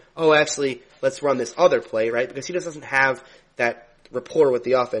and saying, "Oh, actually, let's run this other play," right? Because he just doesn't have that rapport with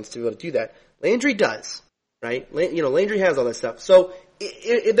the offense to be able to do that. Landry does, right? Landry has all that stuff. So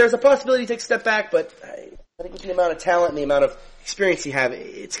there's a possibility he takes a step back, but I think with the amount of talent and the amount of experience you have,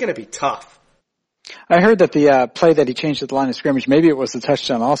 it's going to be tough. I heard that the play that he changed at the line of scrimmage, maybe it was the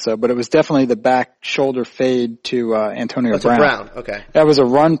touchdown also, but it was definitely the back shoulder fade to Antonio Brown. Okay. That was a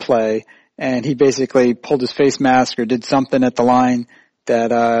run play, and he basically pulled his face mask or did something at the line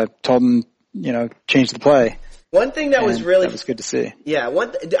that told him, change the play. One thing that was good to see. Yeah.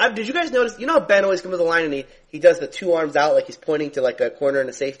 Did you guys notice? You know how Ben always comes to the line and he does the two arms out like he's pointing to like a corner and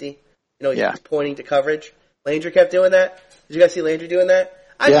a safety. He's pointing to coverage. Landry kept doing that. Did you guys see Landry doing that?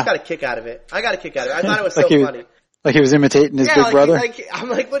 I just got a kick out of it. I thought it was so funny. Like he was imitating his big brother? I'm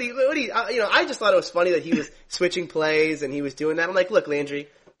like, what do you, I just thought it was funny that he was switching plays and he was doing that. I'm like, look, Landry,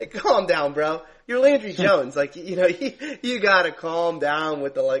 calm down, bro. You're Landry Jones. You gotta calm down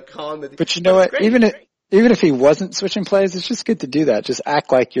with the, calm. But you know what? Even if he wasn't switching plays, it's just good to do that. Just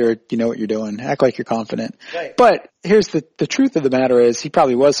act like you know what you're doing. Act like you're confident. Right. But here's the truth of the matter is he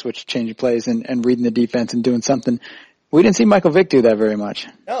probably was changing plays and reading the defense and doing something. We didn't see Michael Vick do that very much.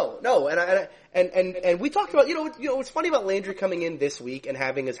 No. And we talked about, what's funny about Landry coming in this week and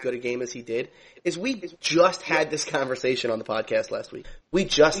having as good a game as he did is we just had this conversation on the podcast last week. We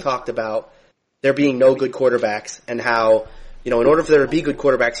just talked about there being no good quarterbacks and how, in order for there to be good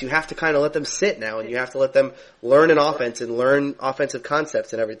quarterbacks, you have to kind of let them sit now and you have to let them learn an offense and learn offensive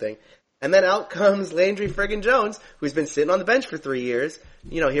concepts and everything. And then out comes Landry friggin' Jones, who's been sitting on the bench for 3 years.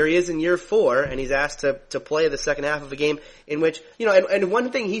 Here he is in year 4, and he's asked to play the second half of a game in which, and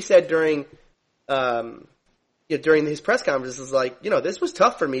one thing he said during his press conference is this was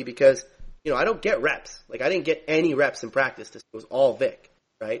tough for me because, I don't get reps. I didn't get any reps in practice. It was all Vic,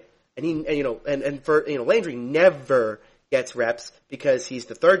 right? And Landry never gets reps because he's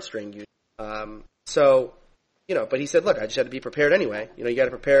the third string user. But he said, look, I just had to be prepared anyway. You got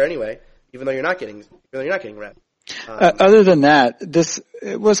to prepare anyway, even though you're not getting reps. Other than that,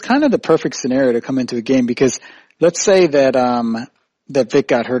 it was kind of the perfect scenario to come into a game because let's say that Vic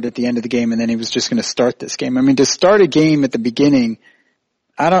got hurt at the end of the game and then he was just going to start this game. I mean, to start a game at the beginning,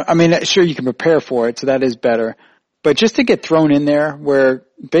 sure you can prepare for it, so that is better. But just to get thrown in there where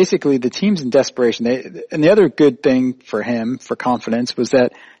basically the team's in desperation. And the other good thing for him, for confidence, was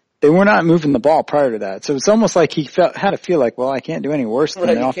that they were not moving the ball prior to that. So it's almost like he had to feel like, well, I can't do any worse than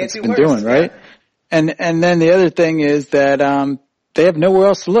the offense has been doing, right? And then the other thing is that they have nowhere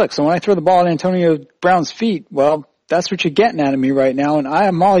else to look. So when I throw the ball at Antonio Brown's feet, well, that's what you're getting out of me right now, and I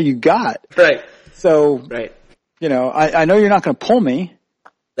am all you got. Right. So, right. I know you're not going to pull me.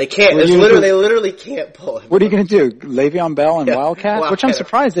 They can't. They literally can't pull him. What are you going to do? Le'Veon Bell and Wildcat? Which I'm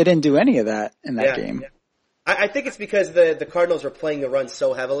surprised they didn't do any of that in that game. Yeah. I think it's because the Cardinals were playing the run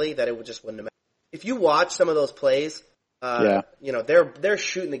so heavily that it just wouldn't have mattered. If you watch some of those plays, they're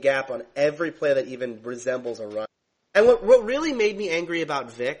shooting the gap on every play that even resembles a run. And what really made me angry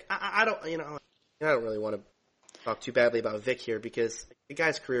about Vic, I don't really want to talk too badly about Vic here because the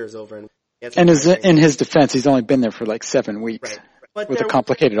guy's career is over. And in his defense, he's only been there for 7 weeks. Right. But with a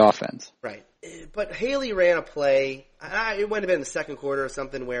complicated offense. Right. But Haley ran a play, it might have been in the second quarter or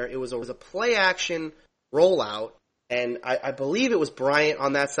something, where it was a play action rollout, and I believe it was Bryant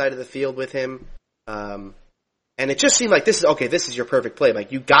on that side of the field with him. And it just seemed like this is your perfect play.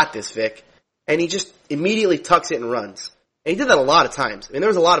 You got this, Vic. And he just immediately tucks it and runs. And he did that a lot of times. There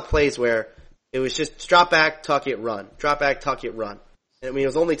was a lot of plays where it was just drop back, tuck it, run. Drop back, tuck it, run. And it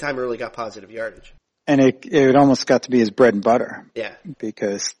was the only time he really got positive yardage. And it almost got to be his bread and butter. Yeah.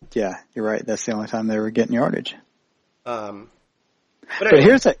 Because, you're right. That's the only time they were getting yardage.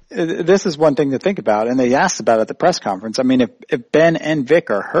 But this is one thing to think about, and they asked about it at the press conference. I mean, if Ben and Vic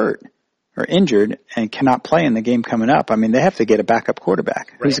are hurt or injured and cannot play in the game coming up, I mean, they have to get a backup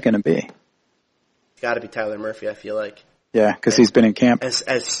quarterback. Right. Who's it going to be? It's got to be Tyler Murphy, I feel like. Yeah, because he's been in camp.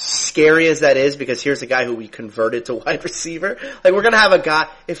 As scary as that is, because here's a guy who we converted to wide receiver. Like, we're going to have a guy,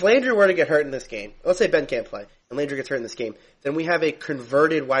 if Landry were to get hurt in this game, let's say Ben can't play, and Landry gets hurt in this game, then we have a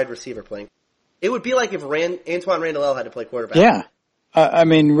converted wide receiver playing. It would be like if Antoine Randall had to play quarterback. Yeah. I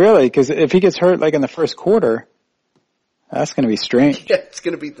mean, really, because if he gets hurt, like, in the first quarter, that's going to be strange. Yeah, it's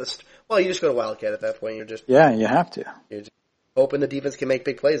going to be well, you just go to Wildcat at that point. Yeah, you have to. You're just hoping the defense can make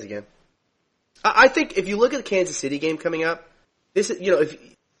big plays again. I think if you look at the Kansas City game coming up, if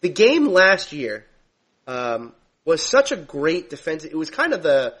the game last year was such a great defensive. It was kind of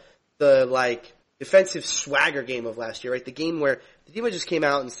the defensive swagger game of last year, right? The game where the defense just came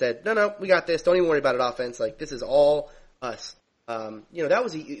out and said, "No, we got this. Don't even worry about it, offense. Like, this is all us." That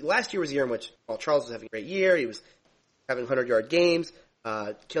was last year was a year in which Charles was having a great year. He was having 100-yard games,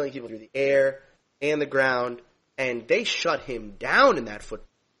 killing people through the air and the ground, and they shut him down in that football.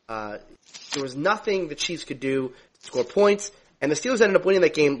 There was nothing the Chiefs could do to score points, and the Steelers ended up winning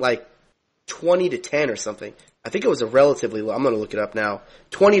that game like 20-10 or something. I think it was a relatively low. I'm going to look it up now.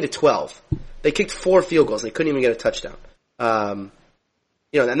 20-12. They kicked 4 field goals. They couldn't even get a touchdown. And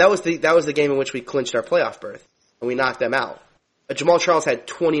that was the game in which we clinched our playoff berth, and we knocked them out. Jamal Charles had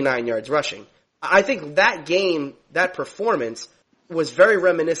 29 yards rushing. I think that game, that performance, was very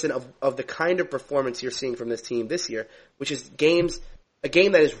reminiscent of the kind of performance you're seeing from this team this year, which is a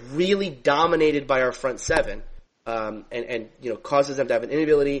game that is really dominated by our front seven, and causes them to have an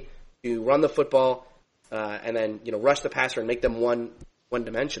inability to run the football, and then rush the passer and make them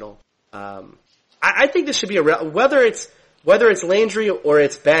one-dimensional. I think this should be whether it's Landry or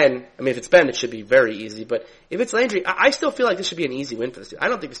it's Ben. I mean, if it's Ben, it should be very easy. But if it's Landry, I still feel like this should be an easy win for the Steelers. I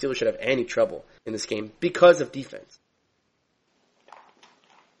don't think the Steelers should have any trouble in this game because of defense.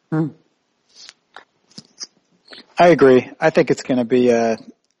 I agree. I think it's going to be a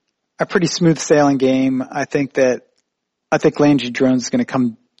pretty smooth sailing game. I think Landry Jones is going to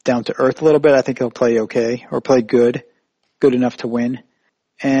come down to earth a little bit. I think he'll play okay or play good enough to win.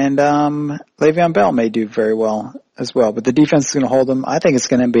 And Le'Veon Bell may do very well as well. But the defense is going to hold them. I think it's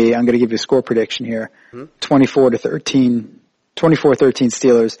going to be, I'm going to give you a score prediction here, 24-13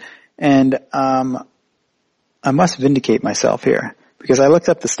 Steelers. And I must vindicate myself here because I looked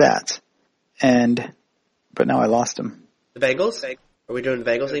up the stats, but now I lost them. The Bengals? Are we doing the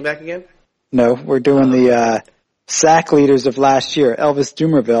Bengals thing back again? No, we're doing the sack leaders of last year. Elvis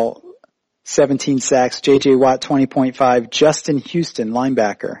Dumervil, 17 sacks. J.J. Watt, 20.5. Justin Houston,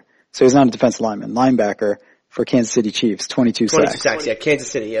 linebacker. So he's not a defensive lineman. Linebacker for Kansas City Chiefs, 22 sacks. 22 sacks, yeah. Kansas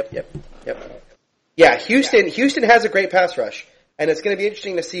City, yep. Yeah, Houston has a great pass rush, and it's going to be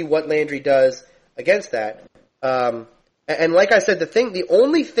interesting to see what Landry does against that. And like I said, the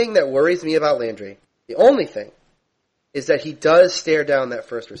only thing that worries me about Landry, the only thing, is that he does stare down that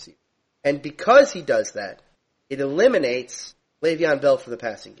first receiver. And because he does that, it eliminates Le'Veon Bell for the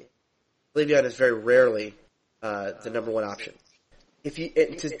passing game. Le'Veon is very rarely the number one option.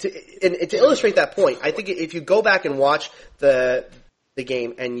 To illustrate that point, I think if you go back and watch the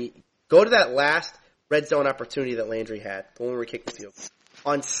game and you go to that last red zone opportunity that Landry had, the one where we kicked the field,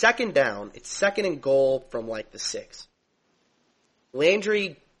 on second down, it's second and goal from like the 6.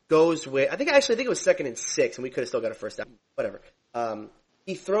 Landry goes with, I think it was 2nd and 6, and we could have still got a first down. Whatever.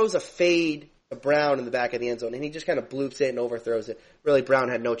 He throws a fade to Brown in the back of the end zone, and he just kind of bloops it and overthrows it. Really, Brown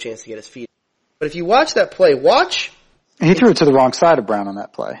had no chance to get his feet. But if you watch that play, he threw it to the wrong side of Brown on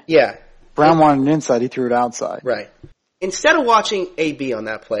that play. Yeah. Brown wanted it inside, he threw it outside. Right. Instead of watching AB on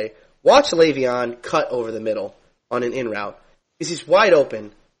that play, watch Le'Veon cut over the middle on an in route. Because he's wide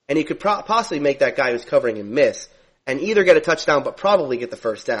open, and he could possibly make that guy who's covering him miss, and either get a touchdown, but probably get the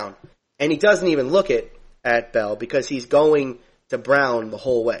first down. And he doesn't even look at Bell because he's going to Brown the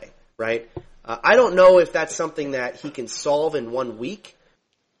whole way, right? I don't know if that's something that he can solve in 1 week.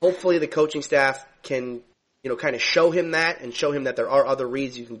 Hopefully the coaching staff can, kind of show him that and show him that there are other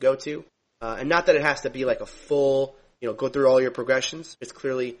reads you can go to. And not that it has to be like a full, go through all your progressions. It's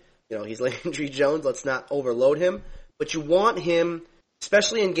clearly, he's Landry Jones. Let's not overload him. But you want him,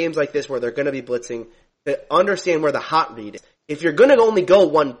 especially in games like this where they're going to be blitzing, to understand where the hot read is. If you're going to only go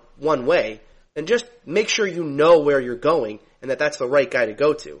one way, then just make sure you know where you're going and that that's the right guy to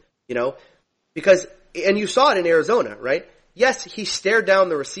go to, Because, and you saw it in Arizona, right? Yes, he stared down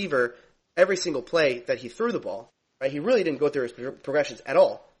the receiver every single play that he threw the ball, right? He really didn't go through his progressions at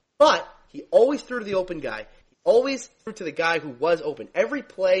all. But he always threw to the open guy. He always threw to the guy who was open. Every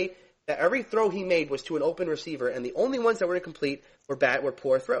play that every throw he made was to an open receiver, and the only ones that were incomplete were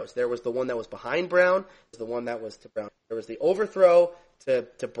poor throws. There was the one that was behind Brown, there was the one that was to Brown. There was the overthrow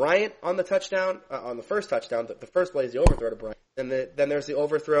to Bryant on the touchdown, on the first touchdown. The first play is the overthrow to Bryant. Then there's the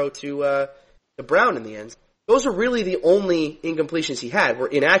overthrow to Brown in the end. Those are really the only incompletions he had were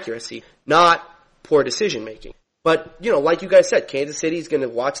inaccuracy, not poor decision making. But, like you guys said, Kansas City's going to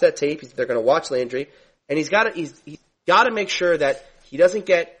watch that tape. They're going to watch Landry, and he's got to make sure that he doesn't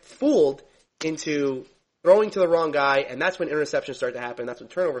get fooled into throwing to the wrong guy, and that's when interceptions start to happen. That's when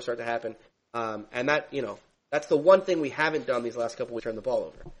turnovers start to happen. And that's the one thing we haven't done these last couple weeks, turn the ball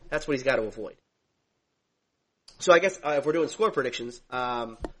over. That's what he's got to avoid. So I guess if we're doing score predictions,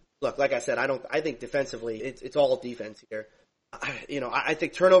 look, like I said, I think defensively it's all defense here. I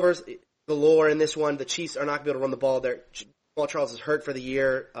think turnovers galore in this one. The Chiefs are not going to be able to run the ball there. Jamal Charles is hurt for the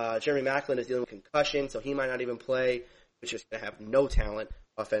year. Jeremy Maclin is dealing with concussion, so he might not even play, which is going to have no talent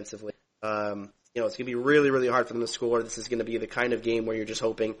offensively. It's going to be really, really hard for them to score. This is going to be the kind of game where you're just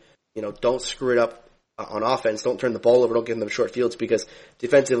hoping, don't screw it up on offense. Don't turn the ball over. Don't give them short fields, because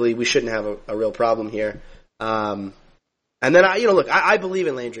defensively we shouldn't have a real problem here. And then I believe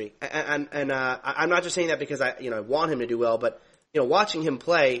in Landry, and I'm not just saying that because I want him to do well, but watching him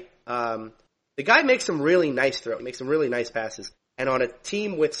play, the guy makes some really nice throws, makes some really nice passes, and on a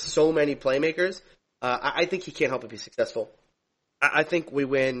team with so many playmakers, I think he can't help but be successful. I think we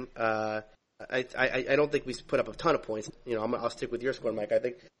win. I don't think we put up a ton of points. I'll stick with your score, Mike. I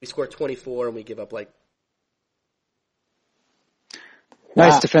think we score 24 and we give up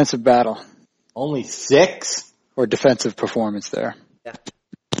nice defensive battle. Only 6? Or defensive performance there. Yeah.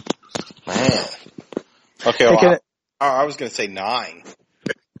 Man. Okay, well, I was going to say 9.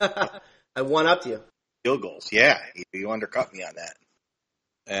 I one-upped you. Field goals, yeah. You undercut me on that.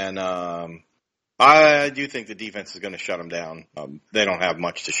 And I do think the defense is going to shut them down. They don't have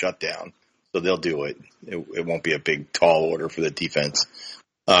much to shut down, so they'll do it. It won't be a big, tall order for the defense.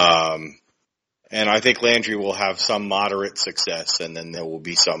 And I think Landry will have some moderate success, and then there will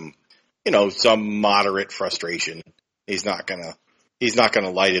be some moderate frustration. He's not gonna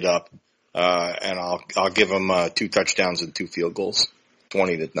light it up. And I'll give him 2 touchdowns and 2 field goals,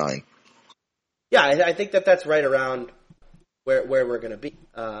 20-9. Yeah, I think that's right around where we're gonna be.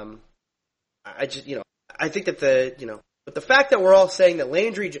 I think that but the fact that we're all saying that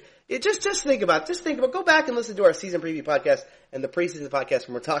Landry, just think about, go back and listen to our season preview podcast and the preseason podcast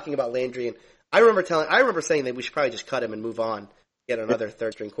when we're talking about Landry, and I remember saying that we should probably just cut him and move on, get another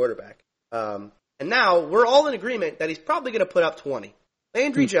third string quarterback. And now we're all in agreement that he's probably going to put up 20.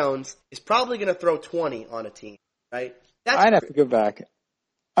 Landry Jones is probably going to throw 20 on a team, right? I'd have to go back.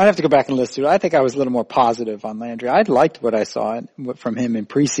 I'd have to go back and listen to it. I think I was a little more positive on Landry. I liked what I saw from him in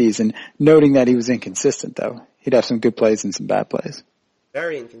preseason, noting that he was inconsistent, though. He'd have some good plays and some bad plays.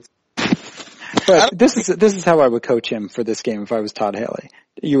 Very inconsistent. But this is how I would coach him for this game if I was Todd Haley.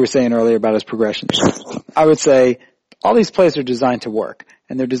 You were saying earlier about his progression. I would say all these plays are designed to work,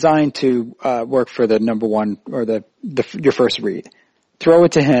 and they're designed to work for the number one or your first read. Throw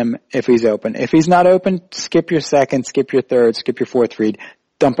it to him if he's open. If he's not open, skip your second, skip your third, skip your fourth read,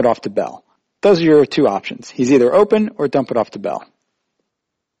 dump it off to Bell. Those are your 2 options. He's either open or dump it off to Bell.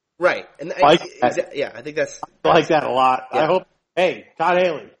 Right. And I think that's I like that a lot. Yeah. I hope. Hey, Todd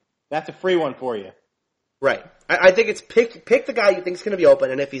Haley, that's a free one for you. right. I think it's pick the guy you think is going to be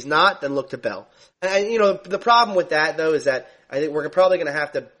open, and if he's not, then look to Bell. And the problem with that though is that I think we're probably going to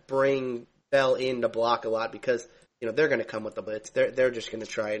have to bring Bell in to block a lot because they're going to come with the blitz. They're just going to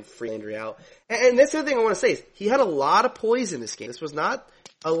try and free Landry out. And this other thing I want to say is he had a lot of poise in this game. This was not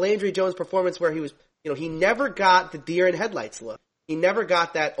a Landry Jones performance where he was, he never got the deer in headlights look. He never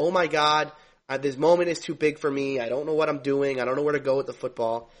got that, oh my God, this moment is too big for me. I don't know what I'm doing. I don't know where to go with the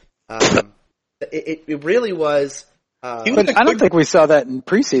football. It really was. But I don't think we saw that in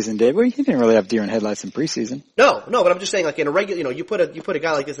preseason, did we? He didn't really have deer in headlights in preseason. No, but I'm just saying, like in a regular, you put a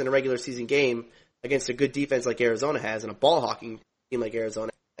guy like this in a regular season game against a good defense like Arizona has and a ball hawking team like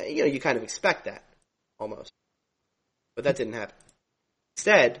Arizona, you kind of expect that almost. But that didn't happen.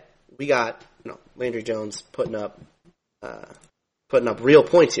 Instead, we got Landry Jones putting up real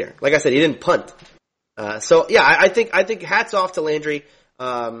points here. Like I said, he didn't punt. So yeah, I think hats off to Landry.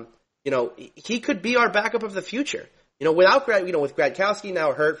 He could be our backup of the future. Without with Gradkowski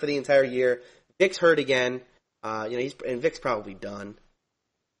now hurt for the entire year, Vic's hurt again. And Vic's probably done.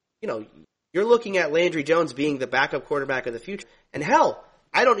 You're looking at Landry Jones being the backup quarterback of the future. And hell,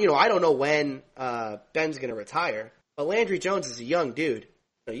 I don't know when Ben's going to retire, but Landry Jones is a young dude.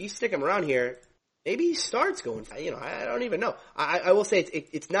 You stick him around here, maybe he starts going. I don't even know. I will say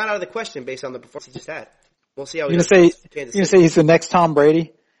it's not out of the question based on the performance he just had. We'll see how he does. You say he's the next Tom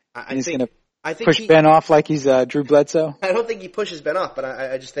Brady? I think push Ben off like he's Drew Bledsoe. I don't think he pushes Ben off, but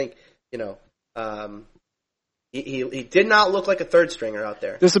I just think he did not look like a third stringer out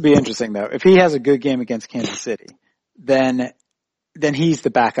there. This will be interesting though. If he has a good game against Kansas City, then he's the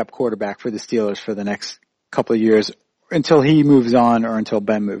backup quarterback for the Steelers for the next couple of years until he moves on or until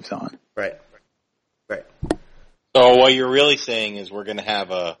Ben moves on. Right. So what you're really saying is we're going to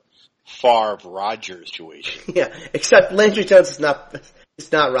have a Favre-Rodgers situation. Yeah, except Landry Jones is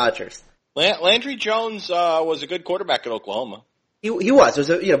not Rodgers. Landry Jones was a good quarterback at Oklahoma. He was. It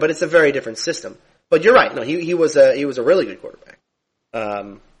was but it's a very different system. But you're right. No, he was a really good quarterback.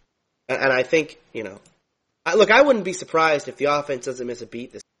 And I think, look, I wouldn't be surprised if the offense doesn't miss a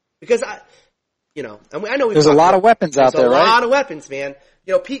beat this, because I know there's a lot of weapons out there, right? There's a lot of weapons, man.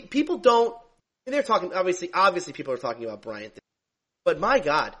 People don't. They're talking obviously people are talking about Bryant, but my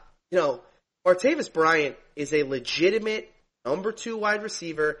God, Martavis Bryant is a legitimate number 2 wide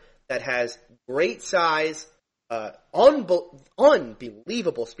receiver that has great size,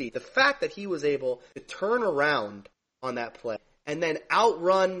 unbelievable speed. The fact that he was able to turn around on that play and then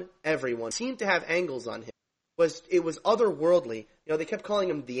outrun everyone, seemed to have angles on him, was otherworldly. They kept calling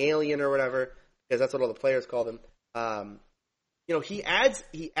him the alien or whatever, because that's what all the players called him. He adds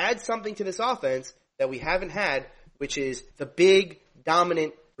something to this offense that we haven't had, which is the big,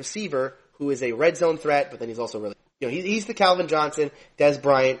 dominant receiver who is a red zone threat, but then he's also really, he's the Calvin Johnson, Des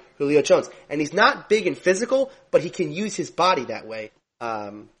Bryant, Julio Jones. And he's not big and physical, but he can use his body that way.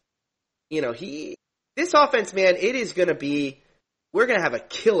 This offense, man, it is going to be, we're going to have a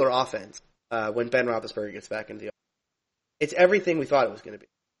killer offense when Ben Roethlisberger gets back into the offense. It's everything we thought it was going to be.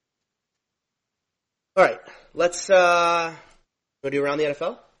 All right, let's go do around the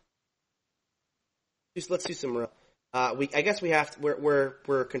NFL. Let's do some. I guess we have to.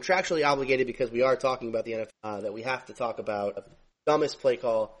 We're contractually obligated because we are talking about the NFL. That we have to talk about the dumbest play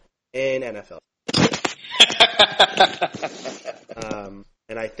call in NFL.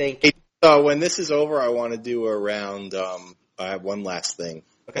 And I think when this is over, I want to do a round. I have one last thing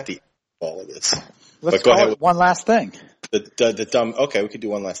at the end of all of this. Let's go ahead. One last thing. The dumb. Okay, we could do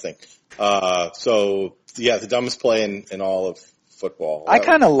one last thing. The dumbest play in all of football. I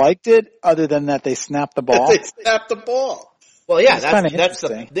kind of liked it, other than that they snapped the ball. They snapped the ball. Well, yeah,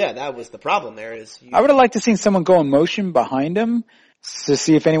 that was the problem. I would have liked to seen someone go in motion behind him to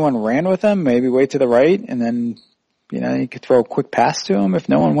see if anyone ran with him. Maybe wait to the right, and then you could throw a quick pass to him if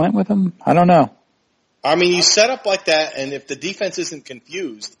no one went with him. I don't know. I mean, you set up like that, and if the defense isn't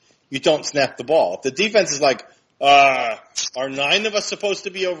confused, you don't snap the ball. If the defense is like, are 9 of us supposed to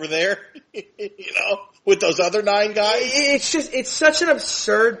be over there? With those other 9 guys? It's such an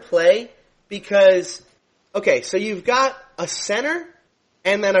absurd play because, okay, so you've got a center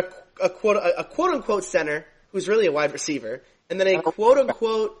and then a quote unquote center who's really a wide receiver, and then a quote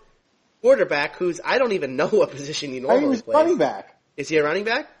unquote quarterback who's, I don't even know what position he normally plays. Running back. Is he a running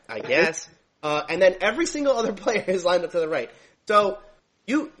back? I guess. And then every single other player is lined up to the right. So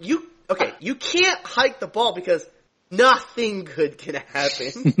you can't hike the ball because nothing good can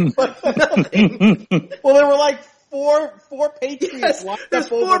happen. Nothing. Well, there were like four Patriots. Yes, there's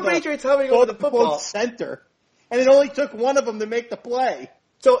 4 Patriots hovering over the football center, and it only took one of them to make the play.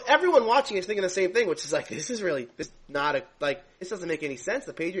 So everyone watching is thinking the same thing, which is like, this doesn't make any sense.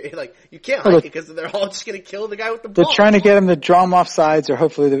 The Patriots, you can't hike it because they're all just going to kill the guy with the ball. They're trying to get him to draw him off sides,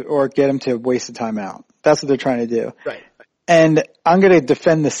 or get him to waste a timeout. That's what they're trying to do. Right. And I'm going to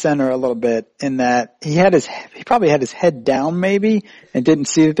defend the center a little bit in that he probably had his head down maybe and didn't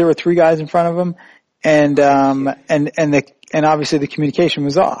see that there were 3 guys in front of him, and obviously the communication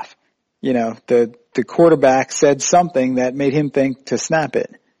was off. The quarterback said something that made him think to snap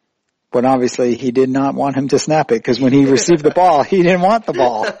it. But obviously he did not want him to snap it, because when he received the ball, he didn't want the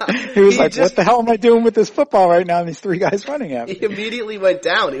ball. He was what the hell am I doing with this football right now? And these 3 guys running at me. He immediately went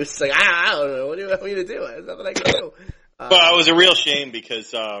down. He was just like, I don't know. What do you want me to do? There's nothing I can do. Well, it was a real shame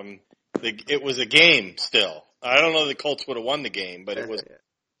because it was a game still. I don't know if the Colts would have won the game, but it was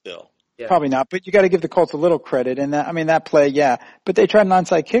still. Yeah. Probably not, but you got to give the Colts a little credit. And that play, yeah. But they tried an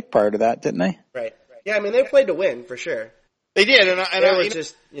onside kick prior to that, didn't they? Right. Yeah, I mean, they played to win, for sure. They did, and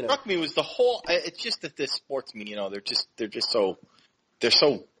just, struck me was the whole. It's just that this sportsmen, they're just so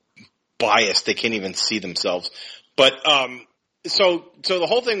biased they can't even see themselves. But so the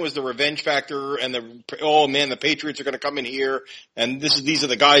whole thing was the revenge factor, and the Patriots are going to come in here, and these are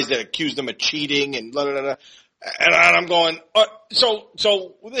the guys that accused them of cheating, and blah blah blah. And I'm going, so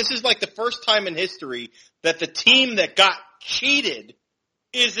this is like the first time in history that the team that got cheated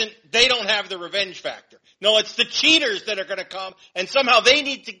they don't have the revenge factor. No, it's the cheaters that are going to come, and somehow they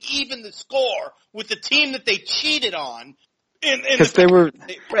need to even the score with the team that they cheated on Because they were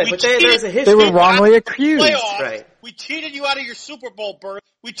Right, but there's a history. they were wrongly accused. Right. We cheated you out of your Super Bowl berth.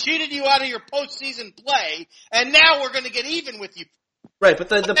 We cheated you out of your postseason play, and now we're going to get even with you. Right, but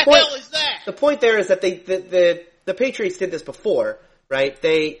the What the point hell is that? the point there is that the Patriots did this before, right?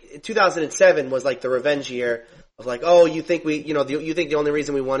 2007 was like the revenge year of like, oh, you think you think the only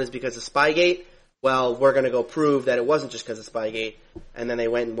reason we won is because of Spygate? Well, we're going to go prove that it wasn't just because of Spygate, and then they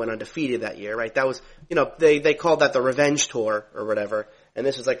went undefeated that year, right? That was, they called that the revenge tour or whatever, and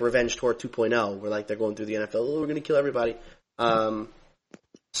this was like revenge tour 2.0, where like they're going through the NFL, oh, we're going to kill everybody. The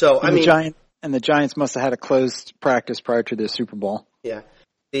Giants must have had a closed practice prior to their Super Bowl. Yeah.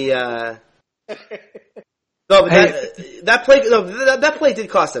 That play did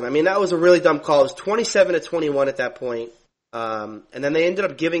cost them. I mean, that was a really dumb call. It was 27-21 at that point. And then they ended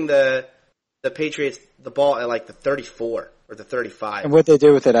up giving the Patriots the ball at like the 34 or the 35. And what they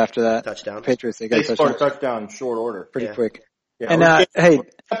do with it after that? Touchdown. Patriots, they got a scored a touchdown touchdown in short order. pretty Yeah. quick. Yeah, And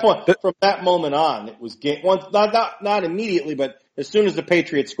from that moment on, it was game. Not immediately, but as soon as the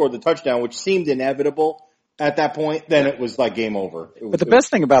Patriots scored the touchdown, which seemed inevitable at that point, then it was like game over. But the best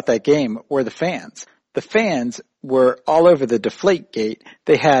thing about that game were the fans. The fans were all over the Deflate Gate.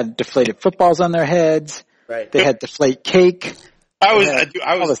 They had deflated footballs on their heads. Right. They had Deflate cake. I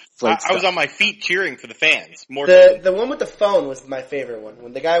was stuff. on my feet cheering for the fans more. The one with the phone was my favorite one.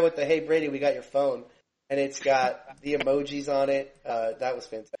 When the guy with the, hey Brady, we got your phone, and it's got the emojis on it. That was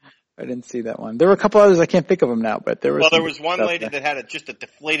fantastic. I didn't see that one. There were a couple others. I can't think of them now, but there was. Well, there was one lady that had just a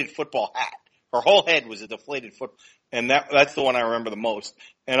deflated football hat. Her whole head was a deflated foot, and that's the one I remember the most.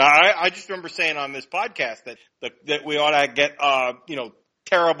 And I just remember saying on this podcast that we ought to get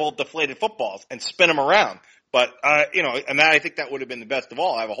terrible deflated footballs and spin them around. But and I think that would have been the best of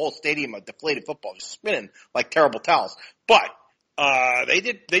all. I have a whole stadium of deflated footballs just spinning like terrible towels. But they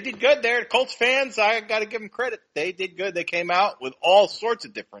did good there. Colts fans, I got to give them credit. They did good. They came out with all sorts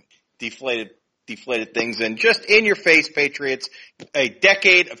of different deflated things, and just in your face, Patriots, a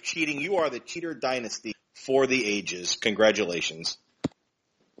decade of cheating. You are the cheater dynasty for the ages. Congratulations.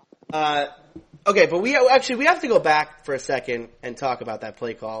 Okay, but we have to go back for a second and talk about that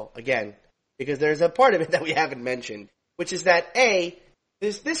play call again, because there's a part of it that we haven't mentioned, which is that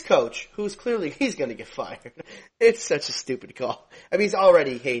this coach, who's clearly, he's going to get fired. It's such a stupid call. I mean, he's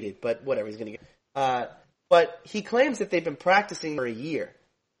already hated, but whatever, he's going to get. But he claims that they've been practicing for a year.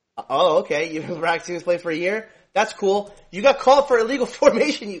 Oh, okay. You've been practicing this play for a year? That's cool. You got called for illegal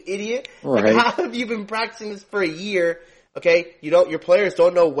formation, you idiot. Right. Like, how have you been practicing this for a year? Okay, your players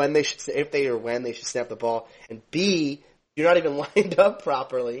don't know when they should, if they or when they should snap the ball. And B, you're not even lined up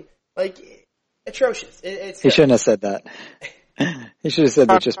properly. Like, atrocious. He shouldn't have said that. He should have said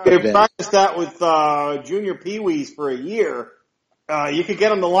that just put it If in. practice that with junior peewees for a year, you could get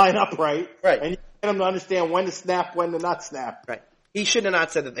them to line up right. Right. And you get them to understand when to snap, when to not snap. Right. He should have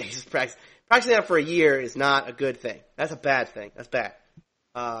not said that they just practice. Practicing that for a year is not a good thing. That's a bad thing. That's bad.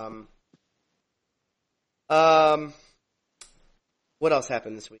 What else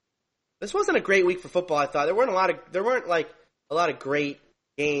happened this week? This wasn't a great week for football, I thought. There weren't a lot of great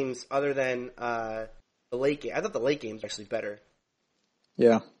games other than the late game. I thought the late games were actually better.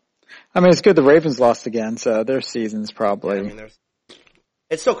 Yeah. I mean, it's good the Ravens lost again, so their season's probably. I mean,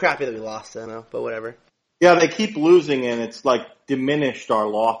 it's so crappy that we lost, I know, but whatever. Yeah, they keep losing, and it's like diminished our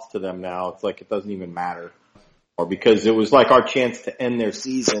loss to them now. It's like it doesn't even matter. Or because it was like our chance to end their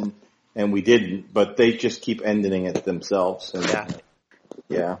season, and we didn't, but they just keep ending it themselves. And,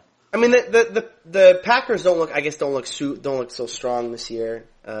 yeah. I mean, the Packers don't look so strong this year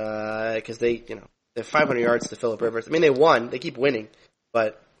because they're 500 yards to Phillip Rivers. I mean, they won, they keep winning,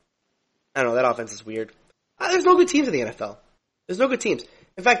 but I don't know, that offense is weird. There's no good teams in the NFL. There's no good teams.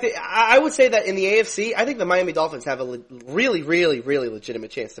 In fact, I would say that in the AFC, I think the Miami Dolphins have a really, really, really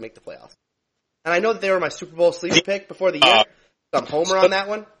legitimate chance to make the playoffs. And I know that they were my Super Bowl sleeper pick before the year, so I'm homer on that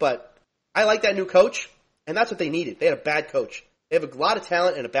one, but I like that new coach, and that's what they needed. They had a bad coach. They have a lot of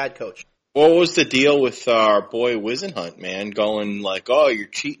talent and a bad coach. What was the deal with our boy Wisenhunt, man? Going like, oh, you're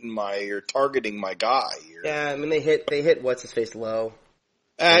targeting my guy. Yeah, I mean they hit what's his face low.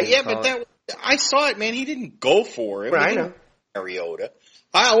 But I saw it, man. He didn't go for it. Right, I know. Mariota.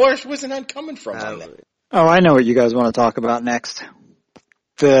 Where's Wisenhunt coming from on that? Oh, I know what you guys want to talk about next.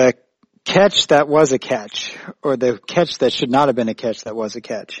 The catch that was a catch, or the catch that should not have been a catch that was a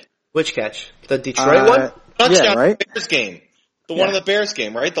catch. Which catch? The Detroit one? Touchdown, yeah, right? Bears game. The one in the Bears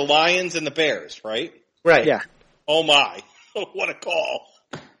game, right? The Lions and the Bears, right? Right. Yeah. Oh my. What a call.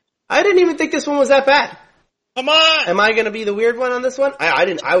 I didn't even think this one was that bad. Come on. Am I going to be the weird one on this one? I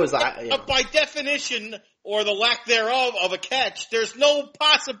didn't. I was. By definition, or the lack thereof of a catch, there's no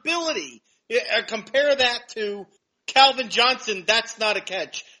possibility. Compare that to Calvin Johnson, that's not a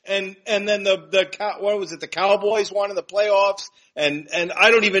catch. And then what was it? The Cowboys won in the playoffs. And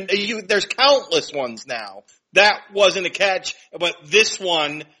I don't even, there's countless ones now. That wasn't a catch, but this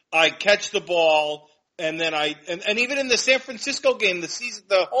one, I catch the ball. And then and even in the San Francisco game,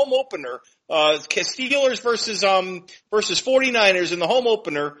 the home opener, Steelers versus 49ers in the home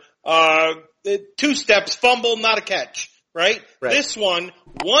opener, 2 steps, fumble, not a catch, right? This one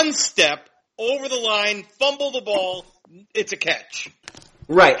step, over the line, fumble the ball, it's a catch.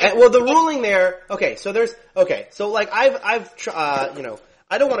 Right. And, well, the ruling there. So like I've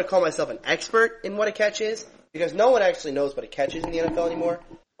I don't want to call myself an expert in what a catch is because no one actually knows what a catch is in the NFL anymore.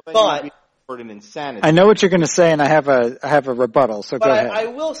 But in insanity. I know what you're going to say, and I have a rebuttal. So go ahead. I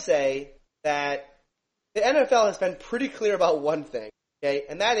will say that the NFL has been pretty clear about one thing, okay,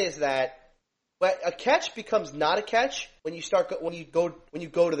 and that is that a catch becomes not a catch when you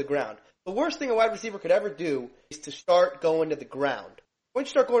go to the ground. The worst thing a wide receiver could ever do is to start going to the ground. Once you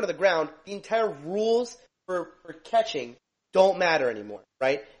start going to the ground, the entire rules for catching don't matter anymore,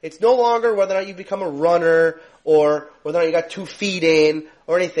 right? It's no longer whether or not you become a runner or whether or not you got 2 feet in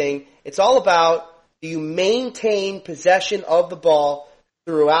or anything. It's all about, do you maintain possession of the ball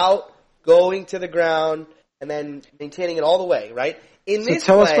throughout going to the ground and then maintaining it all the way, right?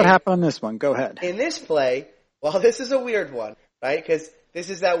 Tell us what happened on this one. Go ahead. In this play, well, this is a weird one, right? Because this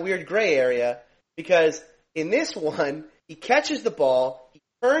is that weird gray area. Because in this one, he catches the ball, he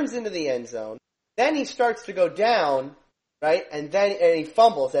turns into the end zone, then he starts to go down, right? And he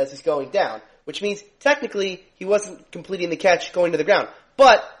fumbles as he's going down, which means technically he wasn't completing the catch going to the ground.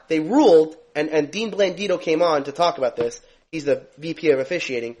 But they ruled, and Dean Blandito came on to talk about this. He's the VP of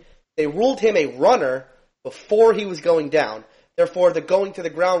officiating. They ruled him a runner before he was going down. Therefore, the going to the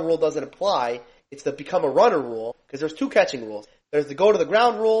ground rule doesn't apply. It's the become a runner rule, because there's 2 catching rules. There's the go to the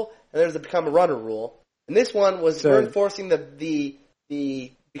ground rule, and there's the become a runner rule. And this one was enforcing the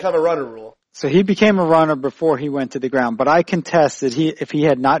become a runner rule. So he became a runner before he went to the ground. But I contest that if he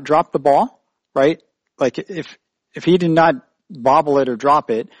had not dropped the ball, right? Like if he did not bobble it or drop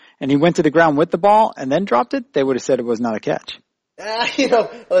it, and he went to the ground with the ball and then dropped it, they would have said it was not a catch.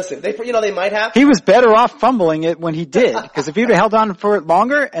 Listen, they might have. He was better off fumbling it when he did, because if he'd have held on for it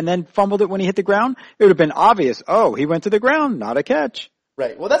longer and then fumbled it when he hit the ground, it would have been obvious. Oh, he went to the ground, not a catch.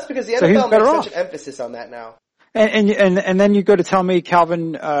 Right. Well, that's because the NFL makes such an emphasis on that now. And then you go to tell me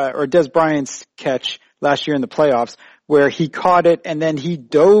Calvin or Des Bryant's catch last year in the playoffs, where he caught it and then he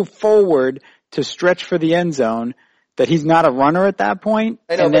dove forward to stretch for the end zone, that he's not a runner at that point,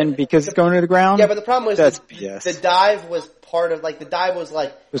 and then because it's going to the ground. Yeah, but the problem was that's BS. The dive was part of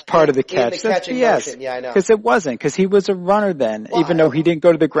was part of the catch. In the catching motion. Yeah, I know. Because it wasn't, because he was a runner then, even though he didn't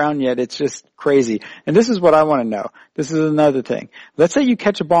go to the ground yet. It's just crazy. And this is what I want to know. This is another thing. Let's say you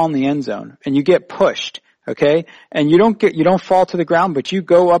catch a ball in the end zone and you get pushed, okay? And you don't fall to the ground, but you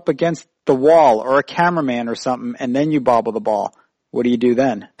go up against the wall or a cameraman or something, and then you bobble the ball. What do you do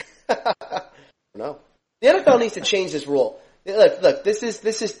then? No. The NFL needs to change this rule. Look, this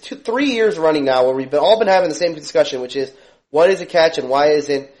is 3 years running now where we've all been having the same discussion, which is what is a catch and why is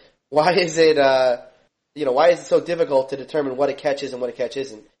it so difficult to determine what a catch is and what a catch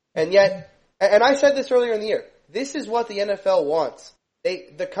isn't. And yet, and I said this earlier in the year, this is what the NFL wants.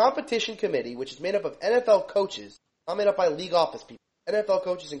 The competition committee, which is made up of NFL coaches, not made up by league office people, NFL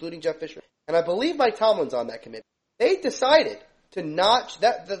coaches including Jeff Fisher, and I believe Mike Tomlin's on that committee. They decided to notch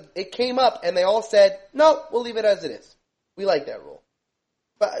it came up and they all said, no, we'll leave it as it is. We like that rule.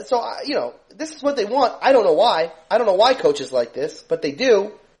 But so, this is what they want. I don't know why. I don't know why coaches like this, but they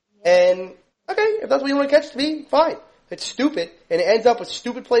do. And okay, if that's what you want to catch to be, fine. It's stupid, and it ends up with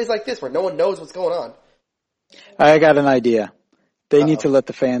stupid plays like this where no one knows what's going on. I got an idea. They need to let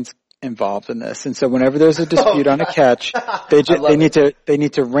the fans involved in this, and so whenever there's a dispute on a catch, they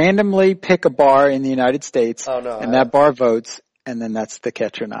need to randomly pick a bar in the United States, and that bar votes. And then that's the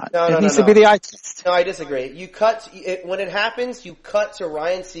catch or not. It needs to be the eye test. No, I disagree. When it happens, you cut to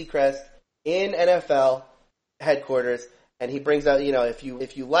Ryan Seacrest in NFL headquarters, and he brings out, if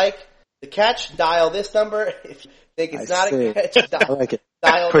you like the catch, dial this number. If you think it's not a catch,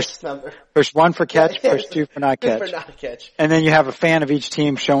 dial this number. Push 1 for catch, push 2 for not catch. For not catch. And then you have a fan of each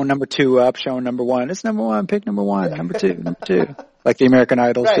team showing number 2 up, showing number 1. It's number 1, pick number 1, number 2, number 2. Like the American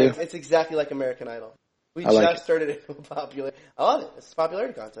Idols do. Right, it's exactly like American Idol. We just started it popular. I love it. It's a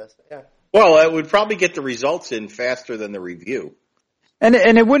popularity contest. Yeah. Well, it would probably get the results in faster than the review. And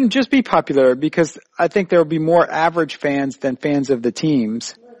it wouldn't just be popular, because I think there would be more average fans than fans of the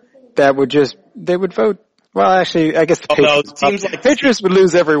teams that they would vote. Well, actually, I guess the Patriots would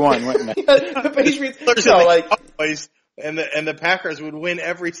lose every one, wouldn't they? The Patriots, and the Packers would win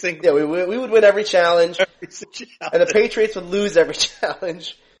every single. Yeah, we would win every challenge, and the challenge. Patriots would lose every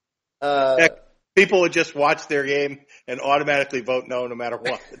challenge. People would just watch their game and automatically vote no matter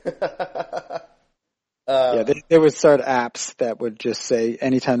what. There would start apps that would just say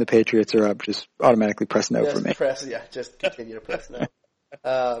anytime the Patriots are up, just automatically press no for me. Just continue to press no.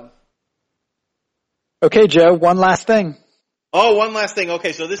 Okay, Joe, one last thing. Oh, one last thing.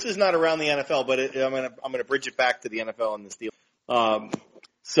 Okay, so this is not around the NFL, but I'm gonna bridge it back to the NFL and the Steelers.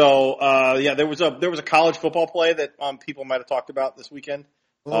 There was a college football play that people might have talked about this weekend.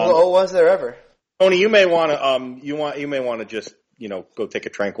 Was there ever? Tony, you may want to just go take a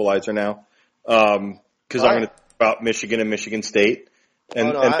tranquilizer now, because I'm going to talk about Michigan and Michigan State.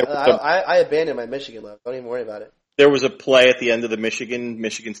 I abandoned my Michigan love. Don't even worry about it. There was a play at the end of the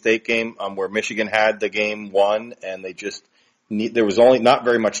Michigan State game where Michigan had the game won, and there was only not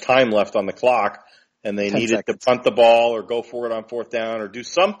very much time left on the clock, and they needed to punt the ball or go for it on fourth down or do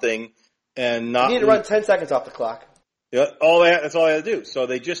something, and not. You need to run 10 seconds off the clock. Yeah, that's all they had to do. So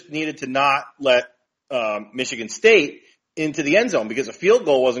they just needed to not let Michigan State into the end zone because a field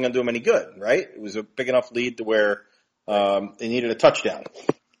goal wasn't going to do them any good, right? It was a big enough lead to where they needed a touchdown.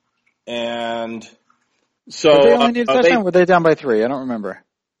 And so they only needed a touchdown. Were they down by 3? I don't remember.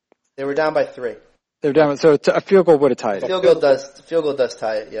 They were down by 3. They were down. So a field goal would have tied it. Field goal does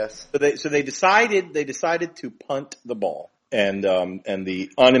tie it. Yes. So they decided to punt the ball, and the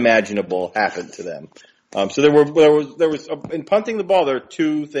unimaginable happened to them. So there was in punting the ball, there are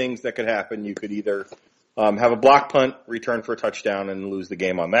 2 things that could happen. You could either have a block punt, return for a touchdown, and lose the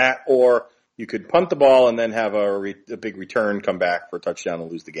game on that, or you could punt the ball and then have a big return, come back for a touchdown,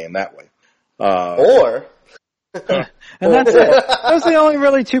 and lose the game that way. And that's it. Those are the only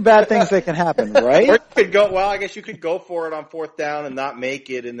really 2 bad things that can happen, right? Or you could go. Well, I guess you could go for it on fourth down and not make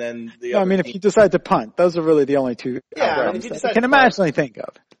it, and then if you decide to punt, those are really the only 2 outcomes that I can imagine think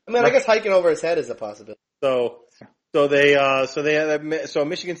of. I guess hiking over his head is a possibility. So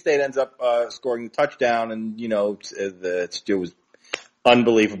Michigan State ends up scoring the touchdown, and it was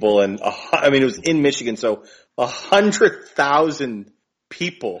unbelievable. And it was in Michigan, so 100,000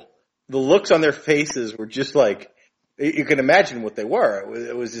 people. The looks on their faces were just like you can imagine what they were.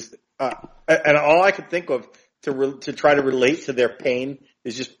 It was just, and all I could think of to try to relate to their pain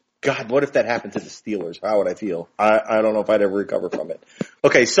is just, God, what if that happened to the Steelers? How would I feel? I don't know if I'd ever recover from it.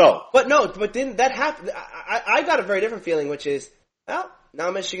 Okay, so. But didn't that happen? I got a very different feeling, which is, well,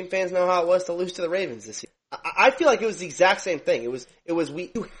 now Michigan fans know how it was to lose to the Ravens this year. I feel like it was the exact same thing. You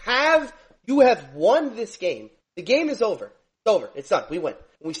have won this game. The game is over. It's over. It's done. We win.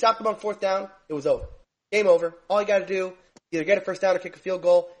 When we stopped them on fourth down, it was over. Game over. All you got to do, either get a first down or kick a field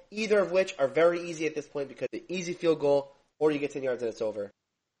goal, either of which are very easy at this point because the easy field goal, or you get 10 yards and it's over.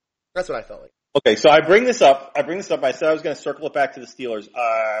 That's what I felt like. Okay, so I bring this up. I said I was going to circle it back to the Steelers.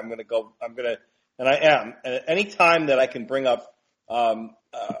 And I am. And any time that I can bring up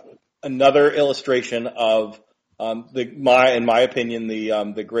another illustration of in my opinion,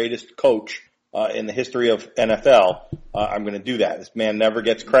 the greatest coach in the history of NFL, I'm going to do that. This man never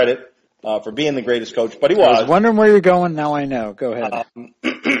gets credit for being the greatest coach, but he was. I was wondering where you're going. Now I know. Go ahead.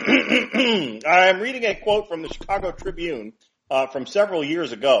 I'm reading a quote from the Chicago Tribune from several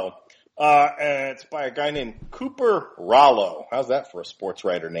years ago. And it's by a guy named Cooper Rollo. How's that for a sports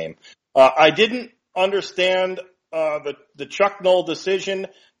writer name? I didn't understand the Chuck Noll decision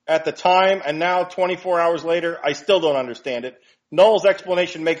at the time, and now 24 hours later, I still don't understand it. Noll's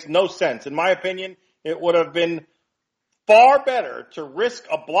explanation makes no sense. In my opinion, it would have been far better to risk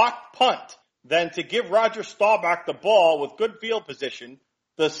a blocked punt than to give Roger Staubach the ball with good field position.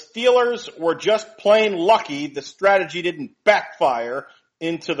 The Steelers were just plain lucky the strategy didn't backfire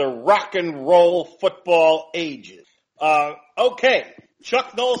into the rock and roll football ages. Okay,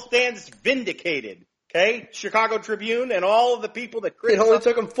 Chuck Noll stands vindicated. Okay, Chicago Tribune and all of the people that it only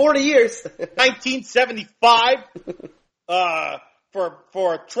took him 40 years, 1975,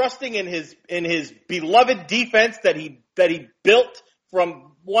 for trusting in his beloved defense that he built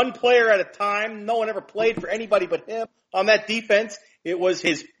from one player at a time. No one ever played for anybody but him on that defense. It was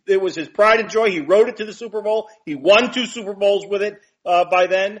his pride and joy. He rode it to the Super Bowl. He won 2 Super Bowls with it by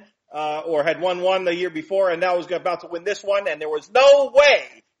then, or had won one the year before, and now was about to win this one. And there was no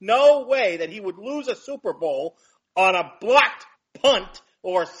way that he would lose a Super Bowl on a blocked punt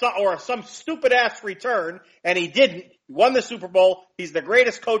or some stupid ass return. And he didn't. He won the Super Bowl. He's the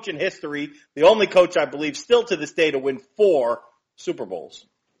greatest coach in history. The only coach, I believe, still to this day to win 4 Super Bowls.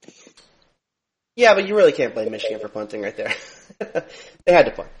 Yeah, but you really can't blame Michigan for punting right there. They had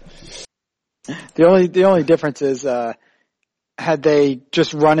to punt. The only difference is, had they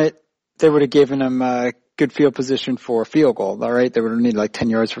just run it, they would have given him good field position for a field goal. All right, they would need like 10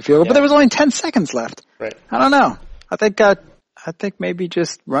 yards for field goal, Yeah. but there was only 10 seconds left. Right. I don't know. I think maybe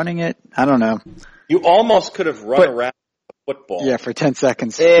just running it. I don't know. You almost could have run around the football. Yeah, for 10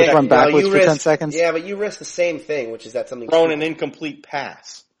 seconds. Yeah, Just run backwards for 10 seconds. Yeah, but you risk the same thing, which is that something Thrown an incomplete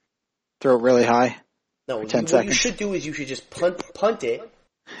pass. Throw it really high. No, for 10 what seconds. you should do is you should just punt it,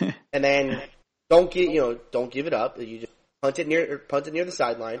 and then don't give it up. You just punt it near the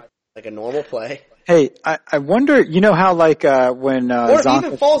sideline like a normal play. Hey, I wonder, you know how like when Or if he Zonka,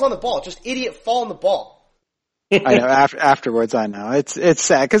 even falls on the ball, just idiot fall on the ball. I know afterwards I know it's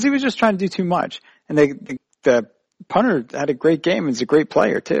sad because he was just trying to do too much, and the punter had a great game and is a great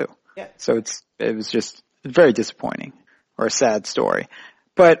player too. Yeah. So it was just very disappointing or a sad story.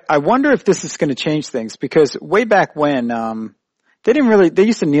 But I wonder if this is going to change things because way back when they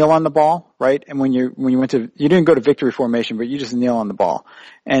used to kneel on the ball, right? And when you didn't go to victory formation, but you just kneel on the ball.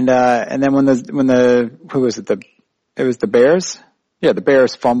 And then when it was the Bears? Yeah, the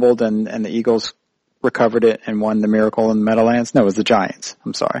Bears fumbled and the Eagles recovered it and won the Miracle in the Meadowlands. No, it was the Giants.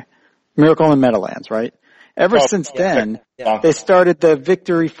 I'm sorry. Miracle in Meadowlands, right? Ever since then, they started the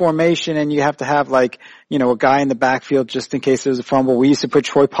victory formation and you have to have like, a guy in the backfield just in case there's a fumble. We used to put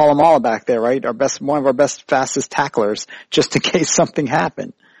Troy Polamalu back there, right? One of our best, fastest tacklers just in case something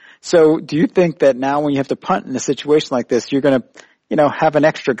happened. So do you think that now when you have to punt in a situation like this, you're going to, have an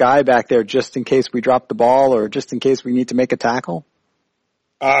extra guy back there just in case we drop the ball or just in case we need to make a tackle?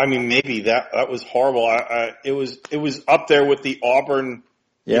 I mean, maybe that was horrible. It was up there with the Auburn,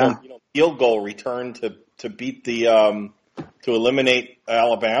 field goal return to beat to eliminate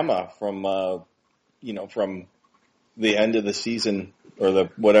Alabama from the end of the season or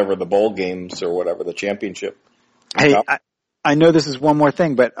the bowl games or whatever, the championship. Hey, I know this is one more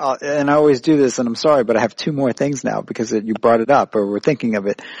thing, but and I always do this, and I'm sorry, but I have two more things now because you brought it up or we're thinking of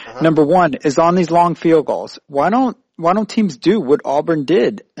it. Uh-huh. Number one is on these long field goals. Why don't teams do what Auburn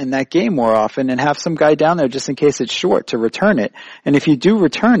did in that game more often and have some guy down there just in case it's short to return it? And if you do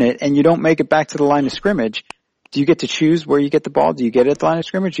return it and you don't make it back to the line of scrimmage, do you get to choose where you get the ball? Do you get it at the line of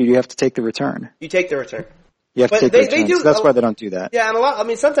scrimmage or do you have to take the return? You take the return. You have to take the return. So that's why they don't do that. Yeah,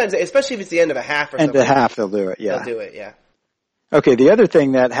 and sometimes, especially if it's the end of a half or something. End of half, they'll do it, yeah. They'll do it, yeah. Okay, the other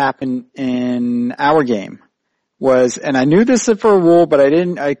thing that happened in our game was, and I knew this for a rule, but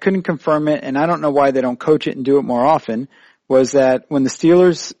I couldn't confirm it, and I don't know why they don't coach it and do it more often, was that when the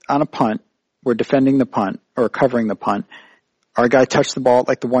Steelers on a punt were defending the punt or covering the punt, our guy touched the ball at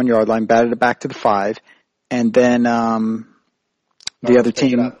like the 1 yard line, batted it back to the 5, and then the other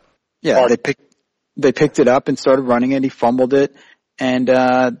team, they picked it up and started running it. He fumbled it, and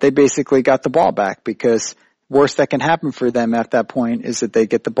they basically got the ball back because worst that can happen for them at that point is that they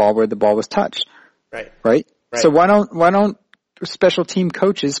get the ball where the ball was touched. Right? So why don't special team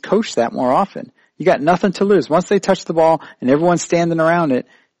coaches coach that more often? You got nothing to lose. Once they touch the ball and everyone's standing around it,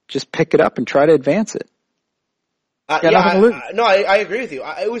 just pick it up and try to advance it. I agree with you.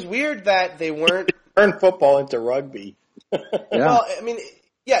 It was weird that they weren't turn football into rugby. Well, I mean,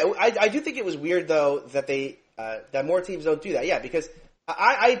 I do think it was weird though that that more teams don't do that. Yeah, because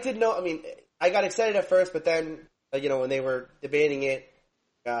I did know. I mean, I got excited at first, but then when they were debating it,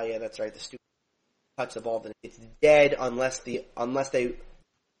 yeah, that's right. The stupid touch the ball, then it's dead unless they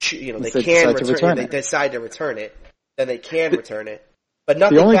can return it. They decide to return it, then they can return it. But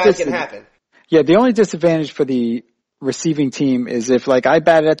nothing bad can happen. Yeah, the only disadvantage for the receiving team is if like I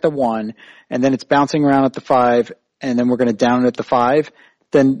bat it at the 1 and then it's bouncing around at the 5 and then we're going to down it at the 5,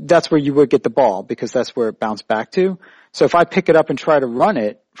 then that's where you would get the ball because that's where it bounced back to. So if I pick it up and try to run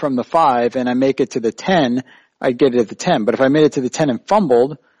it from the 5 and I make it to the 10, I'd get it at the 10. But if I made it to the 10 and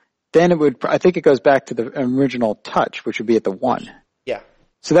fumbled, then I think it goes back to the original touch, which would be at the 1. Yeah.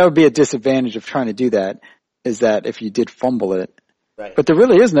 So that would be a disadvantage of trying to do that, is that if you did fumble it. Right. But there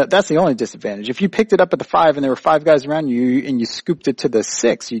really isn't. That's the only disadvantage. If you picked it up at the 5 and there were 5 guys around you and you scooped it to the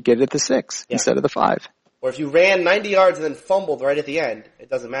 6, you'd get it at the 6 instead of the 5. Or if you ran 90 yards and then fumbled right at the end, it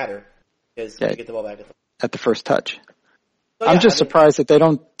doesn't matter because you get the ball back at the first touch. So, I'm just surprised that they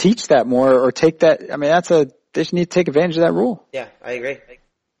don't teach that more or take that. I mean, they just need to take advantage of that rule. Yeah, I agree.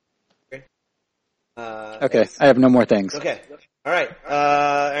 Okay, I have no more things. Okay. All right.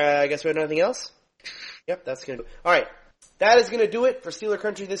 I guess we have nothing else? Yep, that's going to do it. All right. That is going to do it for Steeler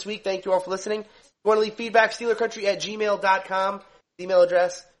Country this week. Thank you all for listening. If you want to leave feedback, steelercountry@gmail.com, email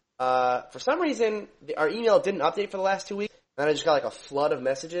address. For some reason, our email didn't update for the last 2 weeks, and I just got like a flood of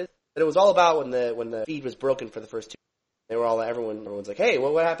messages. But it was all about when the feed was broken for the first 2 weeks. They were all everyone's like, hey,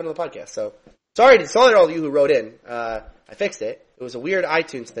 what happened to the podcast? So sorry to all of you who wrote in. I fixed it. It was a weird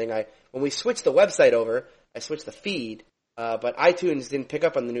iTunes thing. When we switched the website over, I switched the feed, but iTunes didn't pick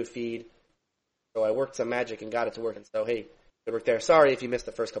up on the new feed. So I worked some magic and got it to work. And so, hey, good work there. Sorry if you missed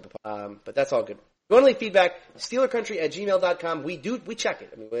the first couple, but that's all good. If you want to leave feedback, SteelerCountry@gmail.com. We check it.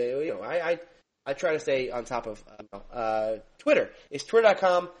 I mean, I try to stay on top of Twitter. It's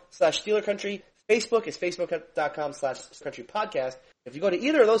twitter.com/SteelerCountry. Facebook is facebook.com/SteelerCountryPodcast. If you go to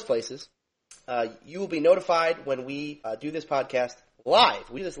either of those places, you will be notified when we do this podcast live.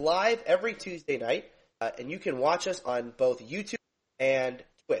 We do this live every Tuesday night, and you can watch us on both YouTube and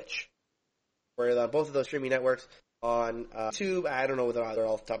Twitch. We're on both of those streaming networks. On YouTube, I don't know whether they're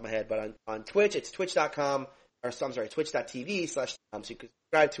all off the top of my head, but on Twitch, it's twitch.tv/. So you can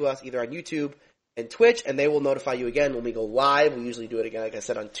subscribe to us either on YouTube and Twitch, and they will notify you again when we go live. We usually do it again, like I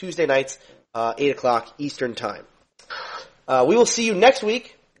said, on Tuesday nights, 8 o'clock Eastern Time. We will see you next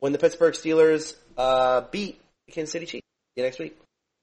week when the Pittsburgh Steelers beat the Kansas City Chiefs. See you next week.